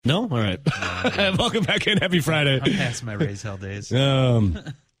No? All right. Welcome back in. Happy Friday. I'm past my Rays Hell days. How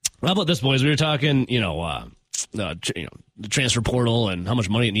about this, boys? We were talking, the transfer portal and how much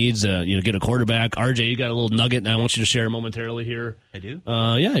money it needs to get a quarterback. RJ, you got a little nugget, and I want you to share momentarily here. I do?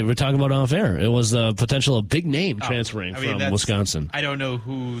 Yeah, we were talking about off air. It was the potential of big name transferring from Wisconsin. I don't know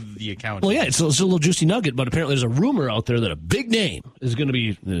who the account Well, is. yeah, it's a little juicy nugget, but apparently there's a rumor out there that a big name is going to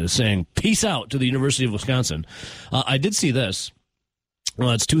be saying peace out to the University of Wisconsin. I did see this.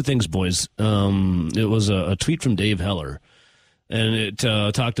 Well, it's two things, boys. It was a tweet from Dave Heller, and it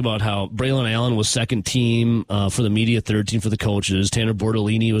talked about how Braylon Allen was second team for the media, third team for the coaches. Tanner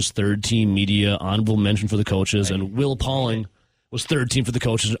Bortolini was third team media, honorable mention for the coaches, and Will Pauling was third team for the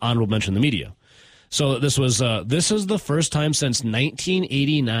coaches, honorable mention the media. So this is the first time since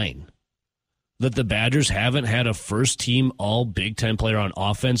 1989 that the Badgers haven't had a first team all Big Ten player on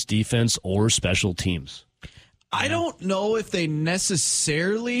offense, defense, or special teams. I don't know if they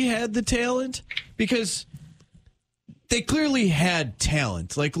necessarily had the talent because they clearly had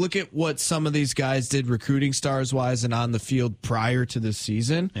talent. Like, look at what some of these guys did recruiting stars-wise and on the field prior to this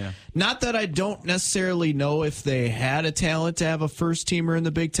season. Yeah. Not that I don't necessarily know if they had a talent to have a first-teamer in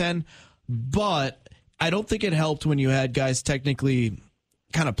the Big Ten, but I don't think it helped when you had guys technically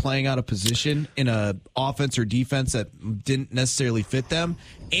kind of playing out of position in a offense or defense that didn't necessarily fit them.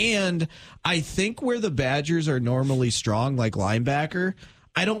 And I think where the Badgers are normally strong, like linebacker,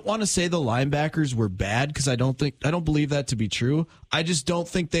 I don't want to say the linebackers were bad because I don't believe that to be true. I just don't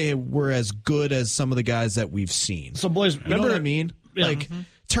think they were as good as some of the guys that we've seen. So, boys, you know what I mean? Yeah. Like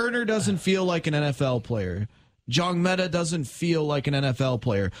Turner doesn't feel like an NFL player. Jong Meta doesn't feel like an NFL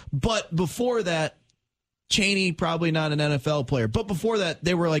player. But before that, Chaney, probably not an NFL player. But before that,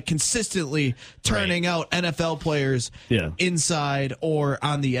 they were like consistently turning out NFL players inside or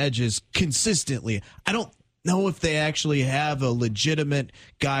on the edges consistently. I don't know if they actually have a legitimate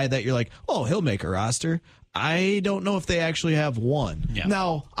guy that you're like, oh, he'll make a roster. I don't know if they actually have one. Yeah.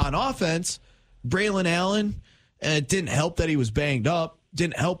 Now, on offense, Braylon Allen, it didn't help that he was banged up.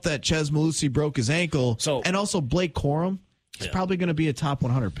 Didn't help that Ches Malusi broke his ankle. And also Blake Corum. He's probably going to be a top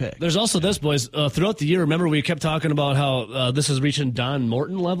 100 pick. There's also this, boys. Throughout the year, remember we kept talking about how this is reaching Don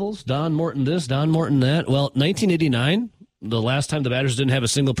Morton levels. Don Morton this, Don Morton that. Well, 1989, the last time the Badgers didn't have a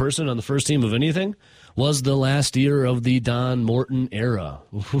single person on the first team of anything, was the last year of the Don Morton era.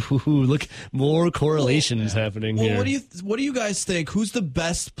 Look, more correlations happening here. What do you guys think? Who's the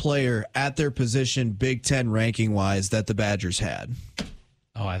best player at their position, Big Ten ranking wise, that the Badgers had?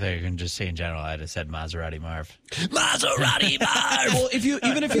 Oh, I thought you were going to just say in general. I'd have said Maserati Marv. Maserati Marv. Well, if you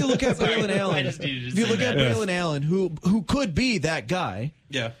look at Braylon Allen, Braylon Allen, who could be that guy,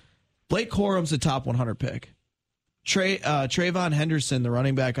 Blake Corum's a top 100 pick. Trayvon Henderson, the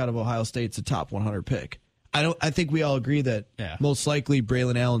running back out of Ohio State's a top 100 pick. I think we all agree that most likely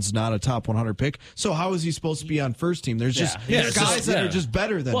Braylon Allen's not a top 100 pick. So how is he supposed to be on first team? There's just guys that are just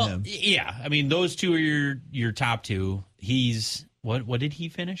better than him. Yeah, I mean those two are your top two. He's what did he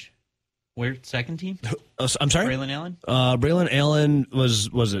finish? Where second team? I'm sorry, Braylon Allen. Braylon Allen was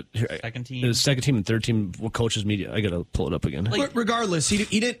it second team? It was second team and third team. What coaches media? I gotta pull it up again. Regardless,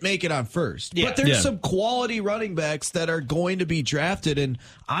 he didn't make it on first. But there's some quality running backs that are going to be drafted, and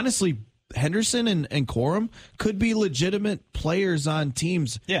honestly, Henderson and Corum could be legitimate players on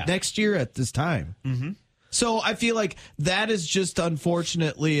teams next year at this time. Mm-hmm. So I feel like that is just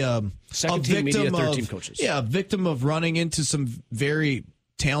unfortunately a victim media, of 13 coaches. A victim of running into some very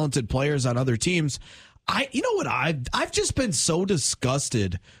talented players on other teams. I've just been so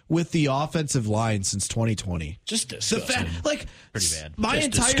disgusted with the offensive line since 2020. Just disgusting. Pretty bad. My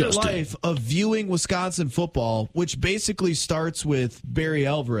entire life of viewing Wisconsin football, which basically starts with Barry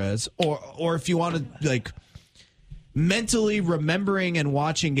Alvarez, or if you want to mentally remembering and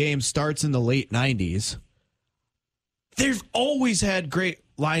watching games starts in the late 90s. They've always had great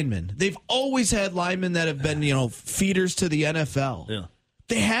linemen. They've always had linemen that have been, feeders to the NFL. Yeah.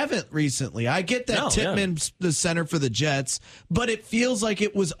 They haven't recently. I get that Tippmann's the center for the Jets, but it feels like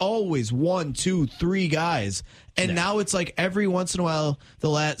it was always 1, 2, 3 guys. And now it's like every once in a while,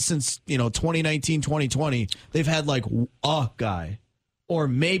 since 2019, 2020, they've had like a guy. Or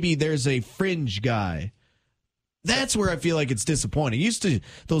maybe there's a fringe guy. That's where I feel like it's disappointing.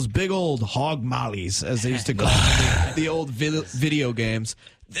 Those big old hog mollies, as they used to call them, the old video games.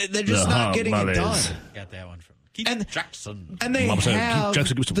 They're just not getting it done. Got that one from Keith Jackson. And they have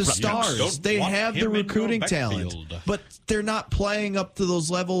the stars. Don't they want have the him in recruiting your talent. backfield. But they're not playing up to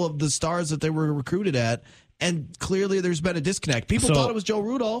those level of the stars that they were recruited at. And clearly there's been a disconnect. People thought it was Joe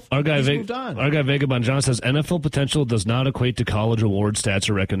Rudolph. Our guy, moved on. Our guy Vagabond John says NFL potential does not equate to college award stats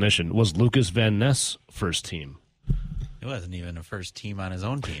or recognition. Was Lucas Van Ness first team? He wasn't even a first team on his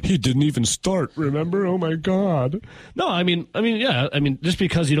own team. He didn't even start, remember? Oh, my God. No, I mean, yeah. I mean, just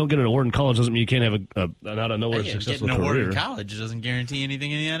because you don't get an award in college doesn't mean you can't have an out-of-nowhere successful Getting an award career. in college doesn't guarantee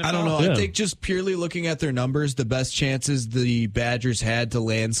anything in the NFL. I don't know. Yeah. I think just purely looking at their numbers, the best chances the Badgers had to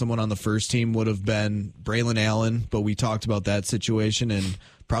land someone on the first team would have been Braylon Allen, but we talked about that situation, and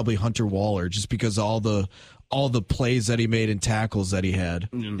probably Hunter Waller, just because all the plays that he made and tackles that he had.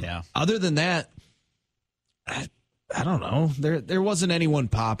 Yeah. Other than that, I don't know. There wasn't anyone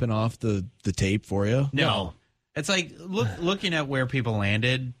popping off the tape for you. No. It's like looking at where people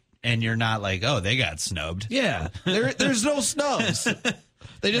landed, and you're not like, oh, they got snubbed. Yeah, there's no snubs.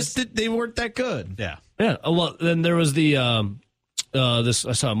 They weren't that good. Yeah. Yeah. Well, then there was the this.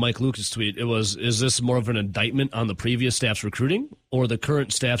 I saw Mike Lucas tweet. It was, is this more of an indictment on the previous staff's recruiting or the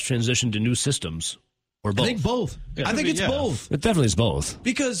current staff's transition to new systems, or both? I think both. I think it's both. It definitely is both.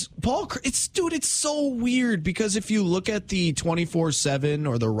 Because it's so weird, because if you look at the 24/7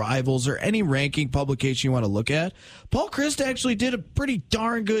 or the Rivals or any ranking publication you want to look at, Paul Chryst actually did a pretty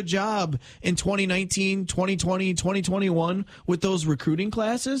darn good job in 2019, 2020, 2021 with those recruiting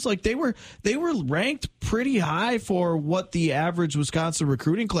classes. Like they were ranked pretty high for what the average Wisconsin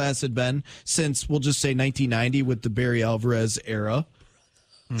recruiting class had been since, we'll just say, 1990 with the Barry Alvarez era.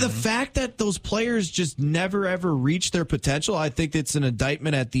 The fact that those players just never, ever reach their potential, I think it's an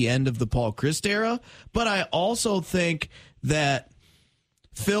indictment at the end of the Paul Chryst era. But I also think that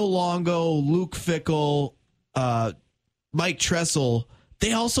Phil Longo, Luke Fickell, Mike Tressel,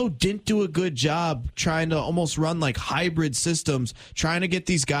 they also didn't do a good job trying to almost run like hybrid systems, trying to get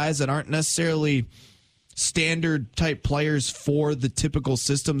these guys that aren't necessarily standard type players for the typical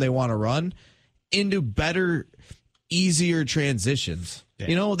system they want to run into better, easier transitions.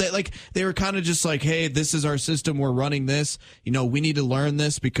 You know, they were kind of just like, hey, this is our system. We're running this. You know, we need to learn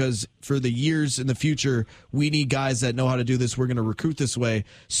this because for the years in the future, we need guys that know how to do this. We're going to recruit this way.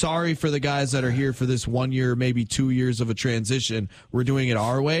 Sorry for the guys that are here for this 1 year, maybe 2 years of a transition. We're doing it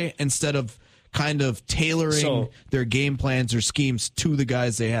our way instead of kind of tailoring their game plans or schemes to the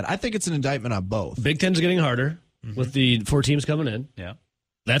guys they had. I think it's an indictment on both. Big Ten's getting harder with the 4 teams coming in. Yeah.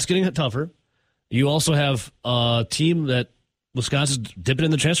 That's getting tougher. You also have a team that Wisconsin's dipping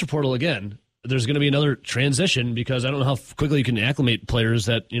in the transfer portal again. There's going to be another transition because I don't know how quickly you can acclimate players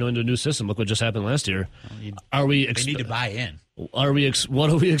that into a new system. Look what just happened last year. They need to buy in. What are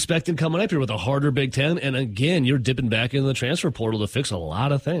we expecting coming up here with a harder Big Ten? And again, you're dipping back into the transfer portal to fix a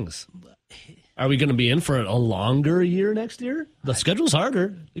lot of things. Are we going to be in for a longer year next year? The schedule's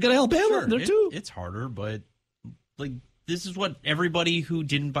harder. You got Alabama there too. It's harder, but like this is what everybody who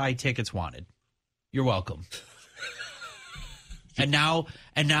didn't buy tickets wanted. You're welcome. And now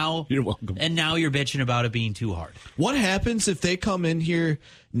You're welcome. And now you're bitching about it being too hard. What happens if they come in here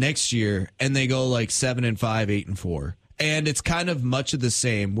next year and they go like 7-5, 8-4? And it's kind of much of the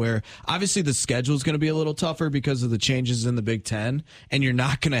same, where obviously the schedule is going to be a little tougher because of the changes in the Big Ten, and you're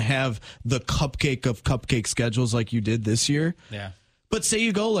not going to have the cupcake of cupcake schedules like you did this year. Yeah. But say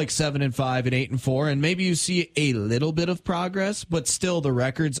you go like 7-5 and 8-4, and maybe you see a little bit of progress, but still the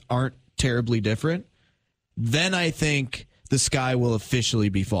records aren't terribly different. Then I think the sky will officially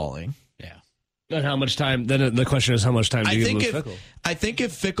be falling. Yeah. And how much time? Then the question is, how much time do you give Fickell? I think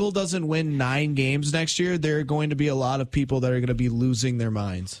if Fickell doesn't win 9 games next year, there are going to be a lot of people that are going to be losing their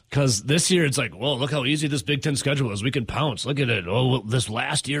minds. Because this year it's like, well, look how easy this Big Ten schedule is. We can pounce. Look at it. Oh, this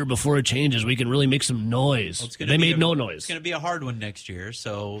last year before it changes, we can really make some noise. Well, they made no noise. It's going to be a hard one next year,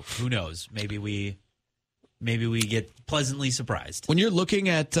 so who knows? Maybe we get pleasantly surprised. When you're looking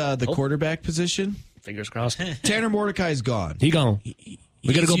at the quarterback position, Fingers crossed. Tanner Mordecai's gone. He gone.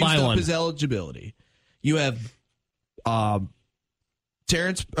 We got to go buy used up one. his eligibility. You have not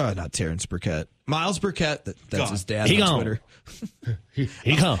Terrence Burkett. Miles Burkett. That's gone. his dad He on gone. Twitter.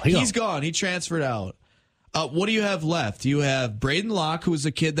 He gone. He's gone. He transferred out. What do you have left? You have Braden Locke, who was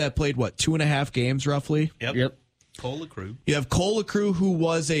a kid that played, 2.5 games roughly? Yep. Cole LaCrue. You have Cole LaCrue, who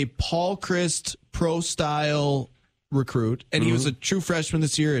was a Paul Chryst pro-style recruit, and he was a true freshman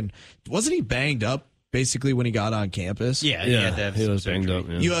this year, and wasn't he banged up basically when he got on campus? Yeah, he was banged up.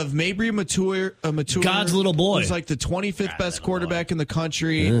 Yeah. You have Mabry Mature, God's little boy. Who's like the 25th best quarterback in the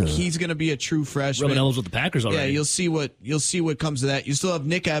country. Yeah. He's going to be a true freshman. Rubbing elbows with the Packers already. Yeah, you'll see what comes of that. You still have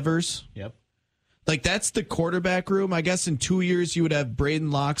Nick Evers. Yep. Like, that's the quarterback room. I guess in 2 years you would have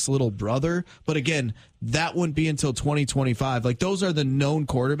Braden Locke's little brother. But again, that wouldn't be until 2025. Like, those are the known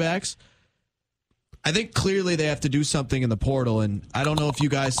quarterbacks. I think clearly they have to do something in the portal. And I don't know if you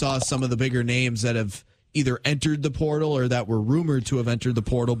guys saw some of the bigger names that have, either entered the portal or that were rumored to have entered the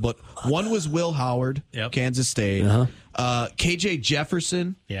portal. But one was Will Howard, Kansas State. KJ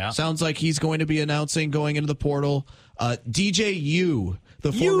Jefferson, sounds like he's going to be announcing going into the portal. DJU,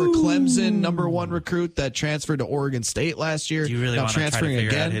 the former Clemson number 1 recruit that transferred to Oregon State last year. Do you really want to try to figure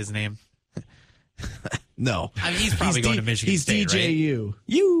again. out his name? No. I mean, he's probably going to Michigan State, DJU. Right?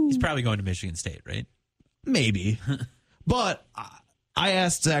 He's probably going to Michigan State, right? Maybe. But I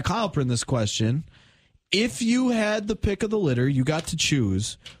asked Zach Heilprin this question. If you had the pick of the litter, you got to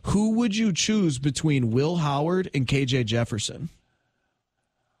choose, who would you choose between Will Howard and KJ Jefferson?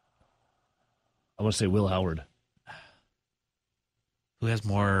 I want to say Will Howard. Who has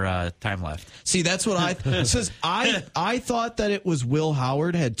more time left? See, that's what I thought that it was Will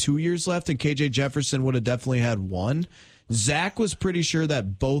Howard had 2 years left and KJ Jefferson would have definitely had 1. Zach was pretty sure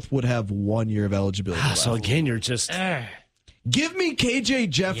that both would have 1 year of eligibility left. So again, you're just give me KJ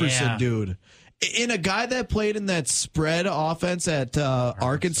Jefferson, dude. In a guy that played in that spread offense at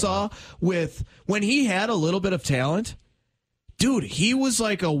Arkansas with when he had a little bit of talent. Dude, he was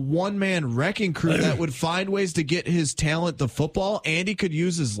like a one-man wrecking crew that would find ways to get his talent the football, and he could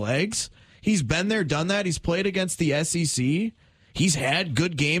use his legs. He's been there, done that. He's played against the SEC. He's had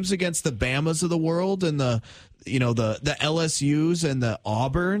good games against the Bamas of the world and the LSUs and the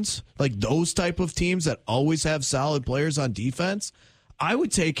Auburns, like those type of teams that always have solid players on defense. I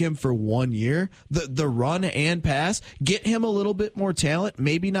would take him for 1 year, the run and pass, get him a little bit more talent,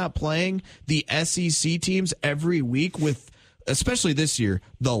 maybe not playing the SEC teams every week with, especially this year,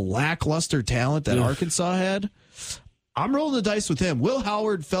 the lackluster talent that Arkansas had. I'm rolling the dice with him. Will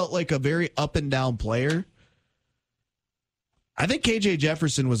Howard felt like a very up and down player. I think KJ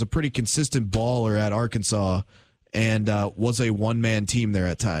Jefferson was a pretty consistent baller at Arkansas and was a one-man team there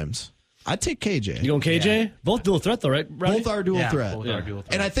at times. I'd take KJ. You going KJ? Yeah. Both dual threat, though, right? Both are dual threat. Both are dual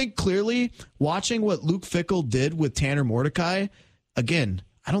threat. And I think clearly watching what Luke Fickell did with Tanner Mordecai, again,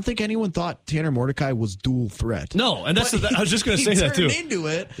 I don't think anyone thought Tanner Mordecai was dual threat. No, and that's I was just going to say that too. He turned into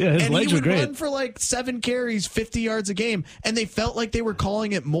it. Yeah, his and legs he would were great. run for like 7 carries, 50 yards a game, and they felt like they were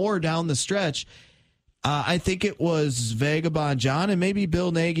calling it more down the stretch. I think it was Vagabond John and maybe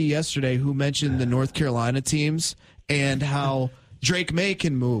Bill Nagy yesterday who mentioned the North Carolina teams and how Drake May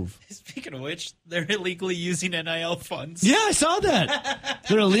can move. Speaking of which, they're illegally using NIL funds. Yeah, I saw that.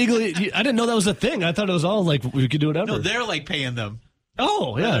 They're illegally. I didn't know that was a thing. I thought it was all like we could do whatever. No, they're like paying them.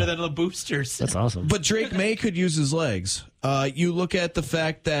 Oh, yeah. Rather than the boosters. That's awesome. But Drake May could use his legs. You look at the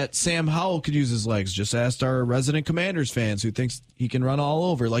fact that Sam Howell could use his legs. Just asked our resident Commanders fans who thinks he can run all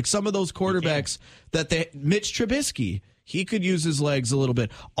over. Like some of those quarterbacks Mitch Trubisky, he could use his legs a little bit.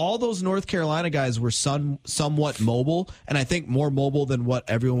 All those North Carolina guys were somewhat mobile, and I think more mobile than what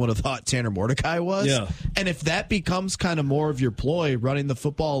everyone would have thought Tanner Mordecai was. Yeah. And if that becomes kind of more of your ploy, running the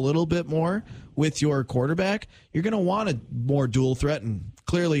football a little bit more with your quarterback, you're going to want a more dual threat, and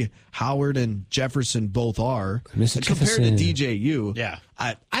clearly Howard and Jefferson both are. Mr. Compared to Jefferson. DJU, Yeah.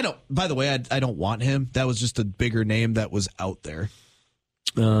 I don't. By the way, I don't want him. That was just a bigger name that was out there.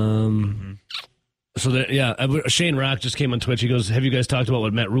 So Shane Rock just came on Twitch. He goes, "Have you guys talked about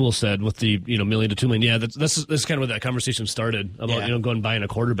what Matt Rule said with the $1 million to $2 million?" Yeah, that's kind of where that conversation started about going and buying a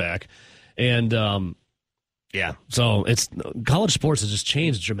quarterback, and so it's college sports has just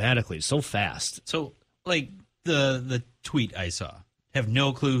changed dramatically so fast. So like the tweet I saw, have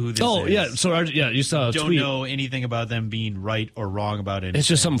no clue who this is. Oh yeah, so you saw a Don't tweet. know anything about them being right or wrong about it. It's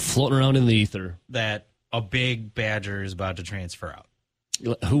just something floating around in the ether. That a big Badger is about to transfer out.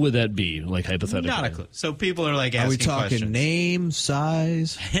 Who would that be? Like hypothetically, Not a clue. So people are like asking Are we talking questions. name,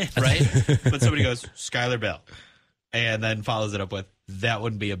 size? Right? But somebody goes, Skylar Bell. And then follows it up with, that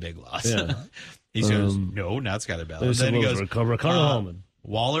wouldn't be a big loss. Yeah. He goes, no, not Skylar Bell. And There's then he goes, Ricardo Hellman.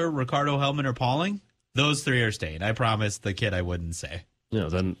 Waller, Ricardo Hellman, or Pauling? Those 3 are staying. I promised the kid I wouldn't say.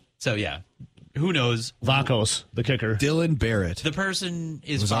 Then So, yeah. Who knows? Vakos, the kicker. Dylan Barrett. The person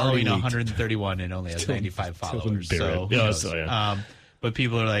is Was following already leaked. 131 and only has 95 followers. Barrett. So, who Yeah, knows? so, yeah. But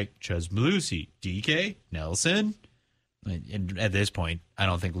people are like, Ches Malusi, DK, Nelson. And at this point, I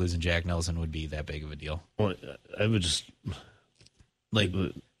don't think losing Jack Nelson would be that big of a deal. Well, I would just Like,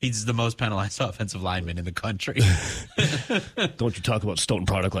 he's the most penalized offensive lineman in the country. don't you talk about Stoughton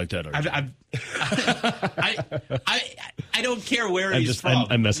product like that. I don't care where he's just- from,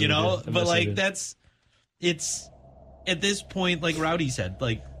 I'm messing you know? with you. I'm But, messing like, with you. it's at this point, like Rowdy said,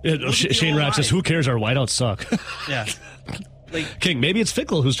 like, Yeah, look at the Shane Rock says, O-line. "Who cares? Our wideouts suck." Yeah. Like, King, maybe it's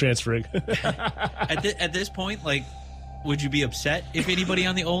Fickle who's transferring. at this point, like, would you be upset if anybody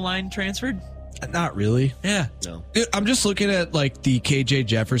on the O-line transferred? Not really. Yeah. No. I'm just looking at like the KJ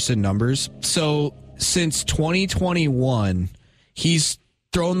Jefferson numbers. So since 2021, he's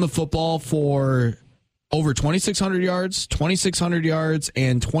thrown the football for over 2,600 yards, 2,600 yards,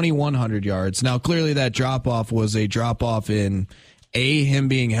 and 2,100 yards. Now, clearly that drop-off was a drop-off in A, him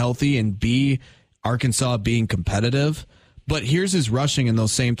being healthy, and B, Arkansas being competitive. But here's his rushing in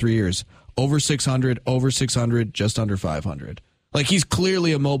those same 3 years. Over 600, just under 500. Like, he's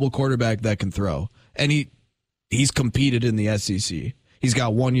clearly a mobile quarterback that can throw. And he's competed in the SEC. He's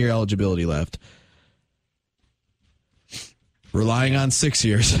got 1 year eligibility left. Relying on 6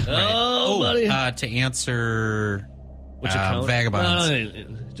 years. Buddy. To answer What's your account?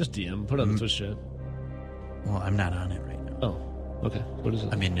 Vagabonds. Just DM. Put it on the Twitch chat. Well, I'm not on it right now. Oh, okay. What is it?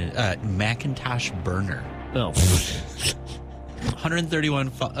 I'm in Macintosh Burner. Oh. 131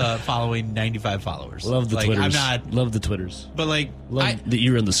 following, 95 followers. Love the like, Twitters. I'm not, Love the Twitters. but like, Love that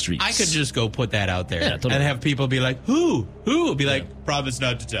you're in the streets. I could just go put that out there Yeah, totally. and have people be like, who? Be like, promise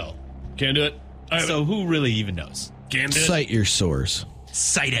not to tell. Can't do it. So who really even knows? Can't do it. Cite your source.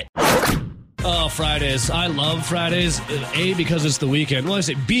 Cite it. Oh, Fridays. I love Fridays. A, because it's the weekend. Well, I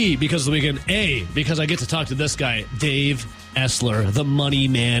say B, because it's the weekend. A, because I get to talk to this guy, Dave Essler, the money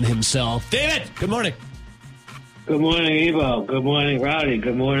man himself. David, good morning. Good morning, Evo. Good morning, Rowdy.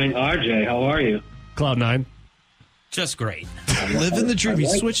 Good morning, RJ. How are you? Cloud9. Just great. Living the dream. He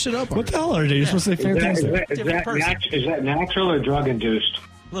switched it up. What the hell, RJ? You're supposed to say fantastic. Is that natural or drug induced?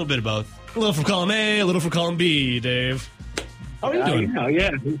 A little bit of both. A little from column A, a little from column B, Dave. How are you doing?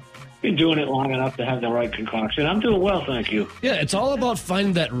 Yeah. Been doing it long enough to have the right concoction. I'm doing well, thank you. Yeah, it's all about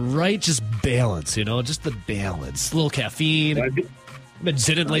finding that right just balance, just the balance. A little caffeine. Been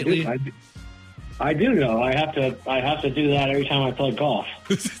zitted lately. I do know. I have to do that every time I play golf.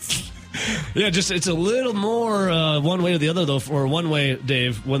 Yeah, just it's a little more one way or the other, though. Or one way,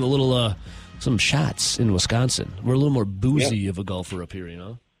 Dave, when a little some shots in Wisconsin. We're a little more boozy of a golfer up here,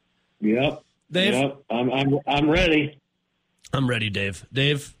 Yep. Dave? Yep. I'm ready. I'm ready, Dave.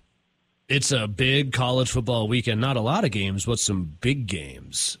 Dave, it's a big college football weekend. Not a lot of games, but some big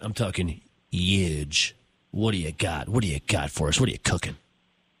games. I'm talking huge. What do you got? What do you got for us? What are you cooking?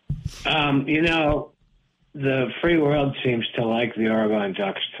 The free world seems to like the Oregon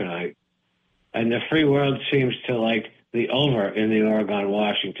Ducks tonight. And the free world seems to like the over in the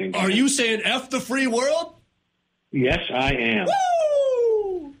Oregon-Washington game. Are you saying F the free world? Yes, I am.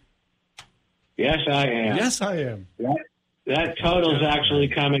 Woo! Yes, I am. Yes, I am. That total's actually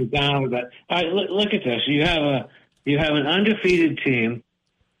coming down. But all right, look at this. You have an undefeated team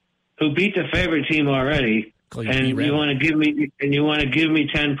who beat the favorite team already, and you want to give me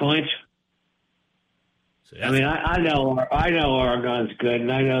 10 points. I mean, I know Oregon's good, and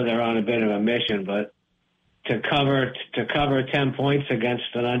I know they're on a bit of a mission, but to cover 10 points against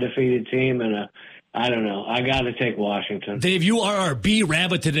an undefeated team, and I don't know. I got to take Washington. Dave, you are our B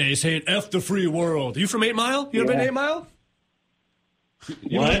rabbit today, saying F the free world. You from 8 Mile? You ever been to 8 Mile?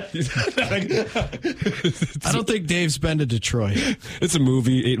 What? I don't think Dave's been to Detroit. It's a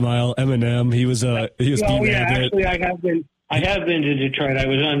movie, 8 Mile. Eminem. He was Oh B yeah, rabbit. actually, I have been to Detroit. I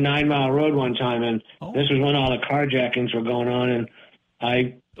was on 9 Mile Road one time, and this was when all the carjackings were going on. And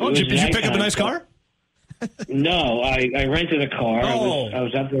did you pick up a nice car? No, I rented a car. Oh. I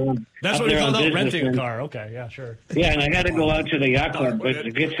was up there. That's up what you there call on out, business, renting a and- car. Okay, yeah, sure. Yeah, and I had to go out to the yacht club, but to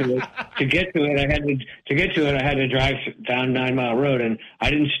get to it, I had to drive down 9 Mile Road, and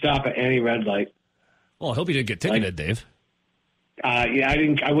I didn't stop at any red light. Well, I hope you didn't get ticketed, Dave. Yeah,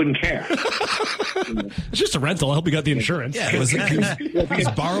 I wouldn't care. It's just a rental. I hope you got the insurance. Yeah, he's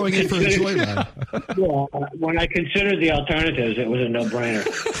borrowing it for a joyride. Yeah, when I considered the alternatives, it was a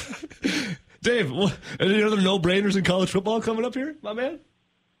no-brainer. Dave, any other no-brainers in college football coming up here, my man?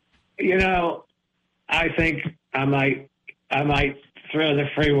 I think I might throw the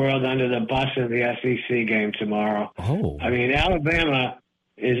free world under the bus in the SEC game tomorrow. Oh. I mean, Alabama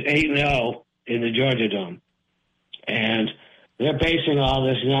is 8-0 in the Georgia Dome, and they're basing all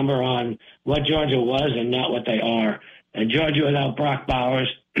this number on what Georgia was and not what they are. And Georgia without Brock Bowers,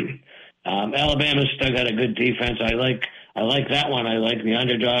 Alabama's still got a good defense. I like that one. I like the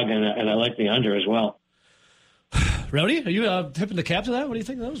underdog, and I like the under as well. Rowdy, are you tipping the cap to that? What do you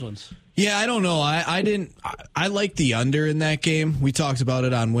think of those ones? Yeah, I don't know. I like the under in that game. We talked about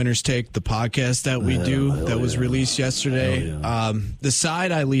it on Winner's Take, the podcast that we do that was released yesterday. The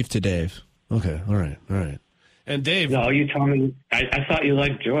side I leave to Dave. Okay, all right. And Dave, No, you told me. I thought you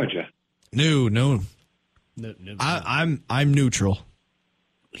liked Georgia. No. I'm neutral.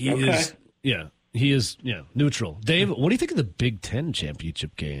 he Okay. is neutral. Dave, what do you think of the Big Ten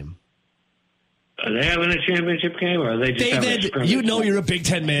championship game? Are they having a championship game, or are they just having a David, scrimmage? you know you're a Big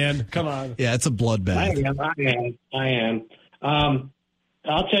Ten man. Come on. Yeah, it's a bloodbath. I am.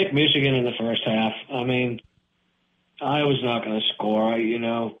 I'll take Michigan in the first half. I mean, Iowa's not going to score.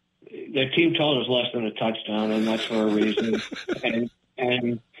 their team total is less than a touchdown, and that's for a reason.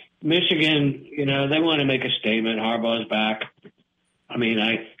 and Michigan, they want to make a statement. Harbaugh's back. I mean,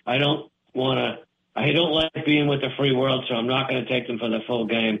 I don't like being with the free world, so I'm not going to take them for the full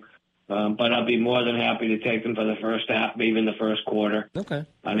game. But I'll be more than happy to take them for the first half, even the first quarter. Okay.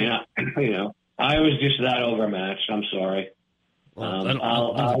 I mean, I was just that overmatched. I'm sorry.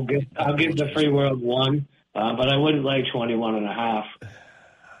 I'll give the free world 1, but I wouldn't lay 21.5.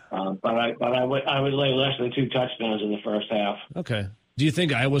 But I would lay less than 2 touchdowns in the first half. Okay. Do you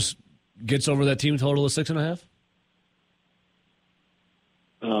think Iowa gets over that team total of 6.5?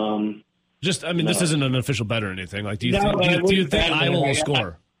 No. This isn't an official bet or anything. Like, do you think Iowa will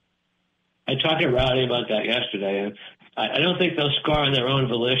score? I talked to Rowdy about that yesterday, and I don't think they'll score on their own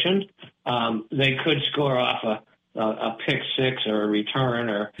volition. They could score off a pick six or a return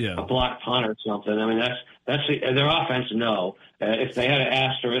or a block punt or something. I mean, that's their offense. No, if they had an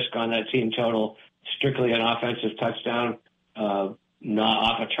asterisk on that team total, strictly an offensive touchdown, not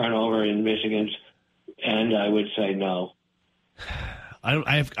off a turnover in Michigan's end, I would say no.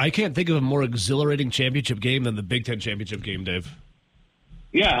 I can't think of a more exhilarating championship game than the Big Ten championship game, Dave.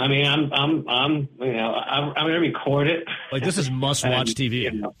 Yeah, I mean, I'm going to record it. Like, this is must-watch TV.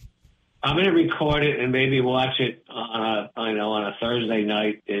 I'm going to record it and maybe watch it on a Thursday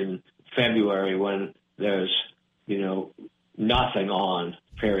night in February when there's nothing on.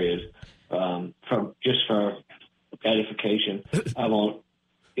 Period. For edification. I won't.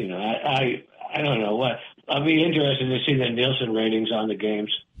 I don't know what. I'll be interested to see the Nielsen ratings on the games.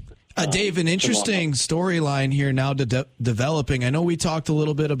 Dave, an interesting storyline here now developing. I know we talked a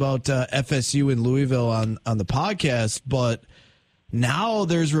little bit about FSU in Louisville on the podcast, but now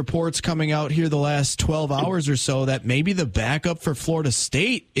there's reports coming out here the last 12 hours or so that maybe the backup for Florida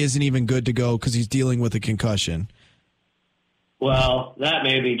State isn't even good to go because he's dealing with a concussion. Well, that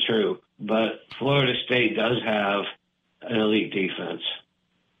may be true, but Florida State does have an elite defense.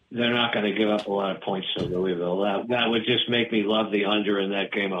 They're not going to give up a lot of points to Louisville. That would just make me love the under in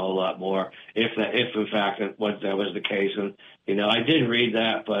that game a whole lot more if in fact that was the case. And I did read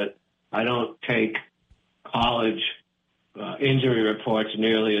that, but I don't take college injury reports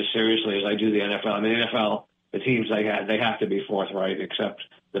nearly as seriously as I do the NFL. I mean, NFL, the teams they have to be forthright, except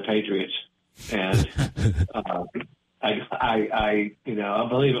the Patriots. And I'll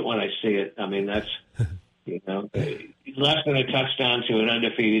believe it when I see it. I mean, that's. Less than a touchdown to an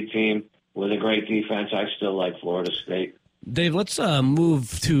undefeated team with a great defense. I still like Florida State. Dave, let's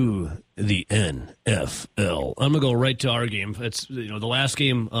move to the NFL. I'm going to go right to our game. It's the last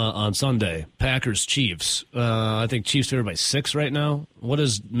game on Sunday, Packers-Chiefs. I think Chiefs favored by 6 right now. What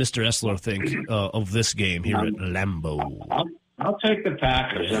does Mr. Essler think of this game here at Lambeau? I'll take the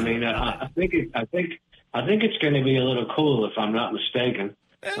Packers. I mean, I think it's going to be a little cool if I'm not mistaken,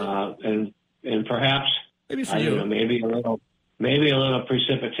 and perhaps. Maybe for you. Maybe a little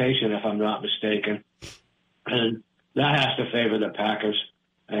precipitation, if I'm not mistaken, and that has to favor the Packers.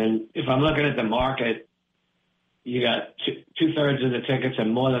 And if I'm looking at the market, you got 2/3 of the tickets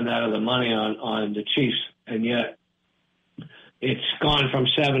and more than that of the money on the Chiefs, and yet it's gone from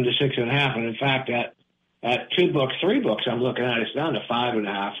 7 to 6.5. And in fact, at 2 books, 3 books, I'm looking at it's down to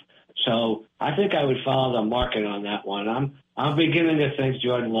 5.5. So I think I would follow the market on that one. I'm beginning to think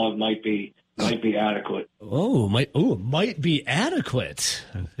Jordan Love might be adequate. Might be adequate. Well,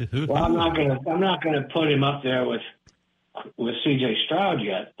 I'm not gonna put him up there with C.J. Stroud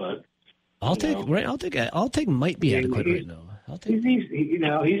yet, but I'll take might be adequate right now.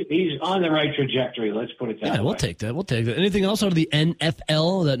 He's on the right trajectory. Let's put it that way. Yeah, we'll take that. Anything else out of the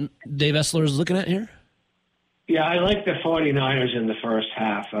NFL that Dave Essler is looking at here? Yeah, I like the 49ers in the first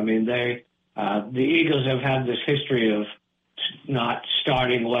half. I mean, the Eagles have had this history of not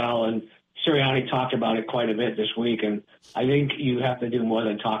starting well, and Sirianni talked about it quite a bit this week, and I think you have to do more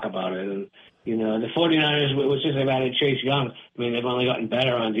than talk about it. And, the 49ers, which is they've added Chase Young, I mean, they've only gotten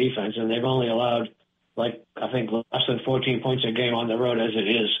better on defense, and they've only allowed, less than 14 points a game on the road as it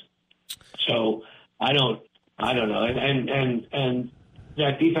is. So I don't know. And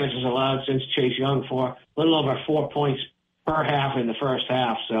that defense has allowed, since Chase Young, for a little over 4 points per half in the first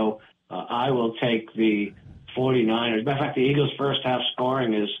half. So I will take the 49ers. In fact, the Eagles' first half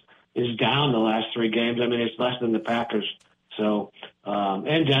scoring is down the last 3 games. I mean, it's less than the Packers. So,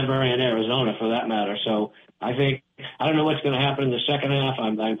 and Denver and Arizona for that matter. So I don't know what's going to happen in the second half.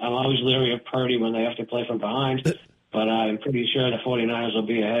 I'm always leery of Purdy when they have to play from behind, but I'm pretty sure the 49ers will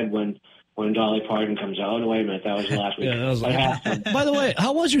be ahead when Dolly Parton comes out. Oh, no, wait a minute. That was last week. By the way,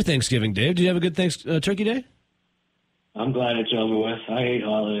 how was your Thanksgiving, Dave? Did you have a good Turkey Day? I'm glad it's over with. I hate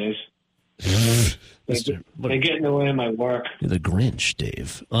holidays. They get in the way of my work. You're the Grinch,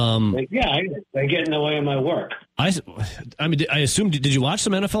 Dave. They get in the way of my work. I mean, I assume. Did you watch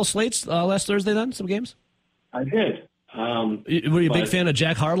some NFL slates last Thursday? Then some games. I did. Were you a big fan of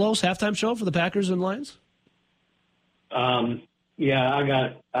Jack Harlow's halftime show for the Packers and Lions? Yeah, I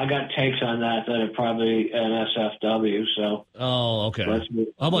got takes on that are probably an SFW. So. Oh, okay.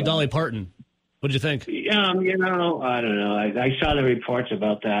 How about Dolly Parton? What did you think? I don't know. I saw the reports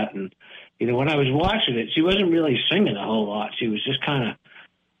about that, and when I was watching it, she wasn't really singing a whole lot. She was just kind of,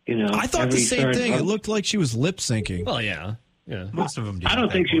 I thought the same thing. It looked like she was lip syncing. Well, yeah. Most of them did. I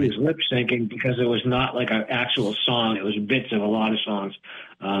don't think she was lip syncing because it was not like an actual song. It was bits of a lot of songs.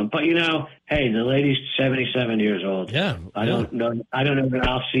 But hey, the lady's 77 years old. Yeah. I don't know that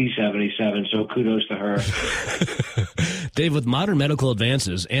I'll see 77. So kudos to her. Dave, with modern medical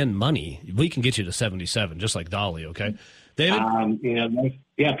advances and money, we can get you to 77, just like Dolly. Okay, David.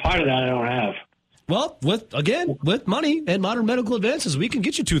 Part of that I don't have. Well, with money and modern medical advances, we can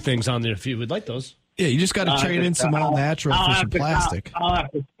get you 2 things on there if you would like those. Yeah, you just got to trade in some all natural for some plastic. I'll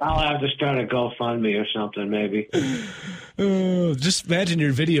have to start a GoFundMe or something, maybe. Just imagine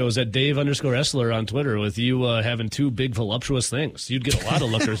your videos at Dave_Essler on Twitter with you having 2 big voluptuous things. You'd get a lot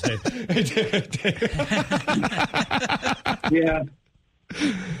of lookers, Dave. Yeah.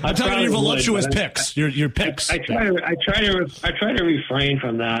 I'm talking your voluptuous pics. Your pics. I try to refrain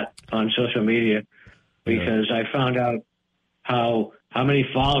from that on social media because I found out how many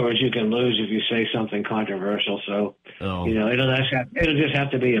followers you can lose if you say something controversial. So, it'll just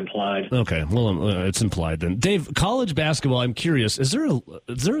have to be implied. Okay, well, it's implied then. Dave, college basketball. I'm curious. Is there a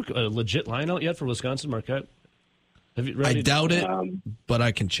legit line out yet for Wisconsin Marquette? Have you read I doubt it, but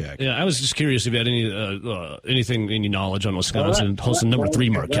I can check. Yeah, I was just curious if you had any knowledge on Wisconsin hosting number 3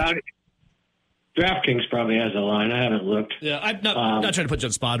 Marquette. DraftKings probably has a line. I haven't looked. Yeah, I'm not trying to put you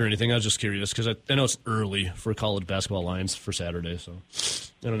on spot or anything. I was just curious because I know it's early for college basketball lines for Saturday. So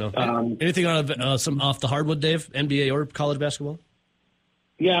I don't know. Anything out of some off the hardwood, Dave? NBA or college basketball?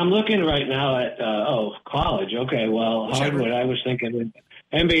 Yeah, I'm looking right now at college. Okay, well, hardwood. I was thinking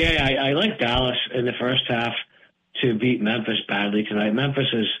NBA. I like Dallas in the first half to beat Memphis badly tonight. Memphis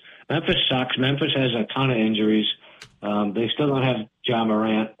sucks. Memphis has a ton of injuries. They still don't have Ja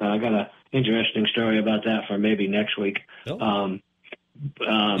Morant. I got a interesting story about that for maybe next week. You'll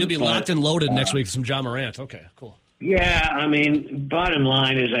be locked and loaded next week with some Ja Morant. Okay, cool. Yeah, I mean, bottom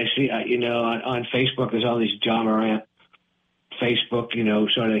line is I see, on Facebook, there's all these Ja Morant Facebook,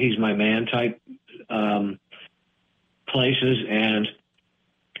 sort of he's my man type places. And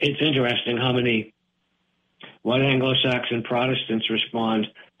it's interesting how many white Anglo-Saxon Protestants respond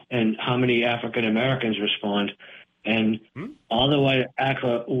and how many African Americans respond. And all the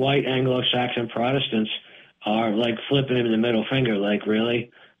white Anglo-Saxon Protestants are like flipping him the middle finger, like, really?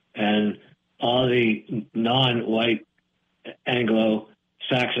 And all the non-white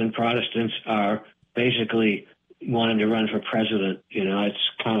Anglo-Saxon Protestants are basically wanting to run for president. It's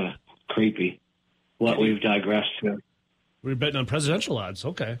kind of creepy what we've digressed to. We're betting on presidential odds.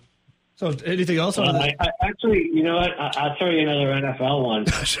 Okay. So anything else? Actually, you know what? I'll throw you another NFL one.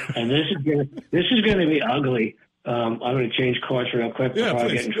 And this is going to be ugly. I'm going to change course real quick before I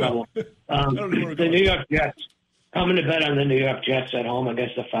get in trouble. The New York Jets. I'm going to bet on the New York Jets at home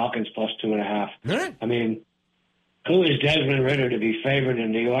against the Falcons plus 2.5. Right. I mean, who is Desmond Ridder to be favored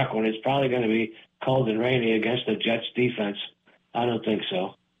in New York when it's probably going to be cold and rainy against the Jets defense? I don't think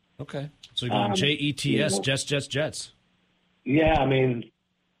so. Okay. So you're going Jets, Jets. Yeah, I mean,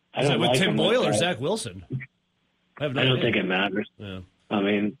 I don't with like Tim him Boyle or Zach Wilson? I don't think it matters. Yeah. I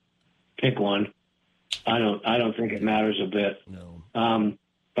mean, pick one. I don't think it matters a bit. No.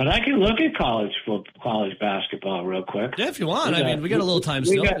 But I can look at college basketball real quick. Yeah, if you want. We got a little time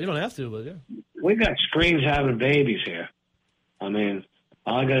still. You don't have to, but yeah. We got screens having babies here. I mean,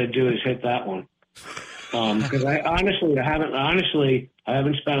 all I got to do is hit that one. Because I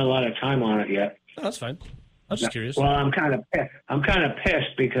haven't spent a lot of time on it yet. Oh, that's fine. I was just curious. Well, I'm kind of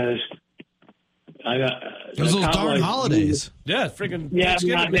pissed because I got those little darn holidays. Yeah, freaking. Yeah,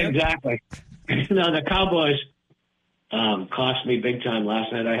 not exactly. No, the Cowboys cost me big time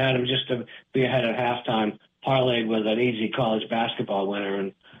last night. I had them just to be ahead at halftime, parlayed with an easy college basketball winner,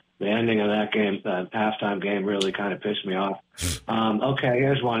 and the ending of that game, the halftime game, really kind of pissed me off. Okay,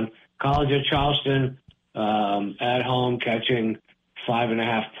 here's one. College of Charleston at home catching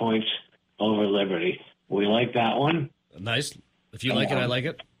 5.5 points over Liberty. We like that one. Nice. If you like it, I like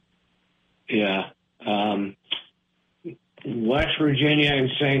it. Yeah. West Virginia and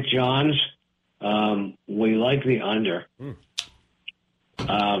St. John's. We like the under. And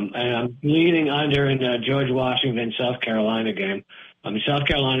I'm leading under in the George Washington, South Carolina game. South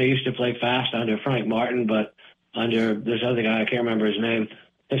Carolina used to play fast under Frank Martin, but under this other guy, I can't remember his name.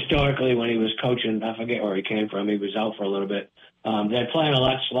 Historically, when he was coaching, I forget where he came from. He was out for a little bit. They're playing a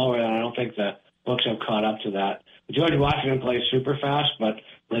lot slower, and I don't think the books have caught up to that. George Washington plays super fast, but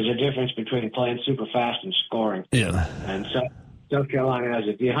there's a difference between playing super fast and scoring. Yeah. And South Carolina has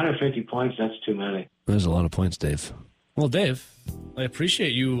it. The 150 points, that's too many. There's a lot of points, Dave. Well, Dave, I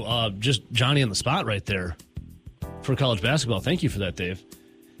appreciate you just Johnny on the spot right there for college basketball. Thank you for that, Dave.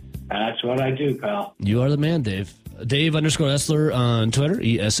 That's what I do, pal. You are the man, Dave. Dave_Essler on Twitter,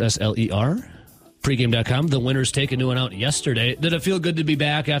 ESSLER. Pregame.com. The winners take a new one out yesterday. Did it feel good to be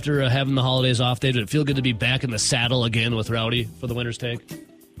back after having the holidays off, Dave? Did it feel good to be back in the saddle again with Rowdy for the winners take?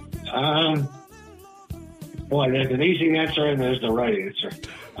 Boy, there's an easy answer and there's the right answer.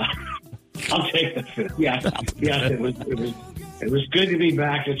 I'll take the fifth. Yes, it was good to be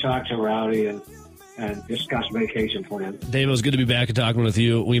back to talk to Rowdy and discuss vacation plans. Dave, it was good to be back and talking with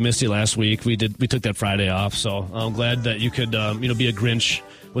you. We missed you last week. We took that Friday off, so I'm glad that you could be a Grinch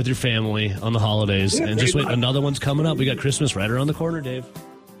with your family on the holidays. Yeah, and just wait, another one's coming up. We got Christmas right around the corner, Dave.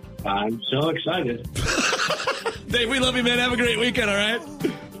 I'm so excited. Dave, we love you, man. Have a great weekend, all right?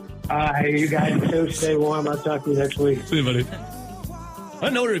 Hey, you guys too. Stay warm. I'll talk to you next week. See you, buddy. I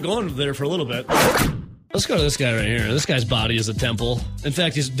know we were going there for a little bit. Let's go to this guy right here. This guy's body is a temple. In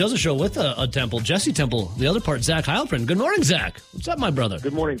fact, he does a show with a temple. Jesse Temple. The other part, Zach Heilprin. Good morning, Zach. What's up, my brother?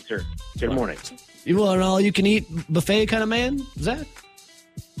 Good morning, sir. Good morning. You are an all-you-can-eat buffet kind of man, Zach?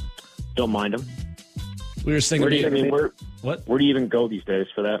 Don't mind him. We were singing. Where do you even go these days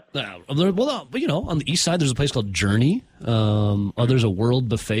for that? Well, on the east side, there's a place called Journey. There's a World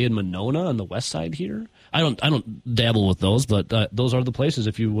Buffet in Monona on the west side here. I don't dabble with those, but those are the places.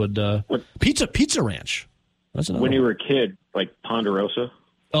 If you would, Pizza Ranch. That's another when one. You were a kid, like Ponderosa.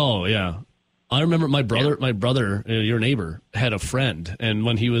 Oh yeah, I remember my brother, your neighbor, had a friend, and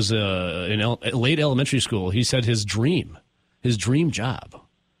when he was in late elementary school, he said his dream job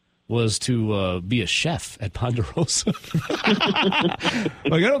was to be a chef at Ponderosa. I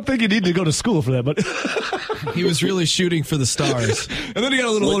don't think you need to go to school for that, but he was really shooting for the stars. And then he got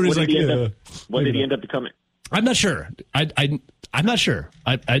a little older. He's like, what did he end up becoming? I'm not sure. I'm not sure.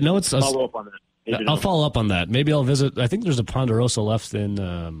 I know it's. Follow up on that. I'll follow up on that. Maybe I'll visit. I think there's a Ponderosa left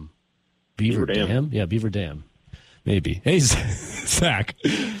in Beaver Dam. Yeah, Beaver Dam. Maybe. Hey, Zach.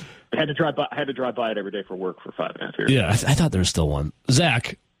 I had to drive by it every day for work for 5.5 years. Yeah, I thought there was still one.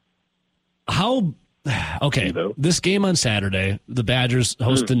 Zach. This game on Saturday, the Badgers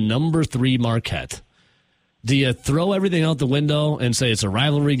host the number 3 Marquette. Do you throw everything out the window and say it's a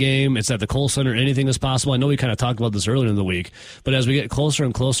rivalry game, it's at the Kohl Center, anything is possible? I know we kind of talked about this earlier in the week, but as we get closer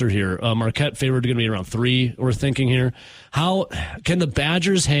and closer here, Marquette favored going to be around 3, we're thinking here. How can the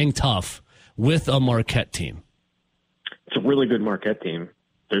Badgers hang tough with a Marquette team? It's a really good Marquette team.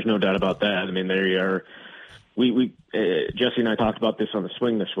 There's no doubt about that. I mean, they are... Jesse and I talked about this on the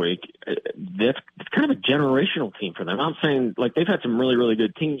swing this week. It's kind of a generational team for them. I'm saying, like, they've had some really, really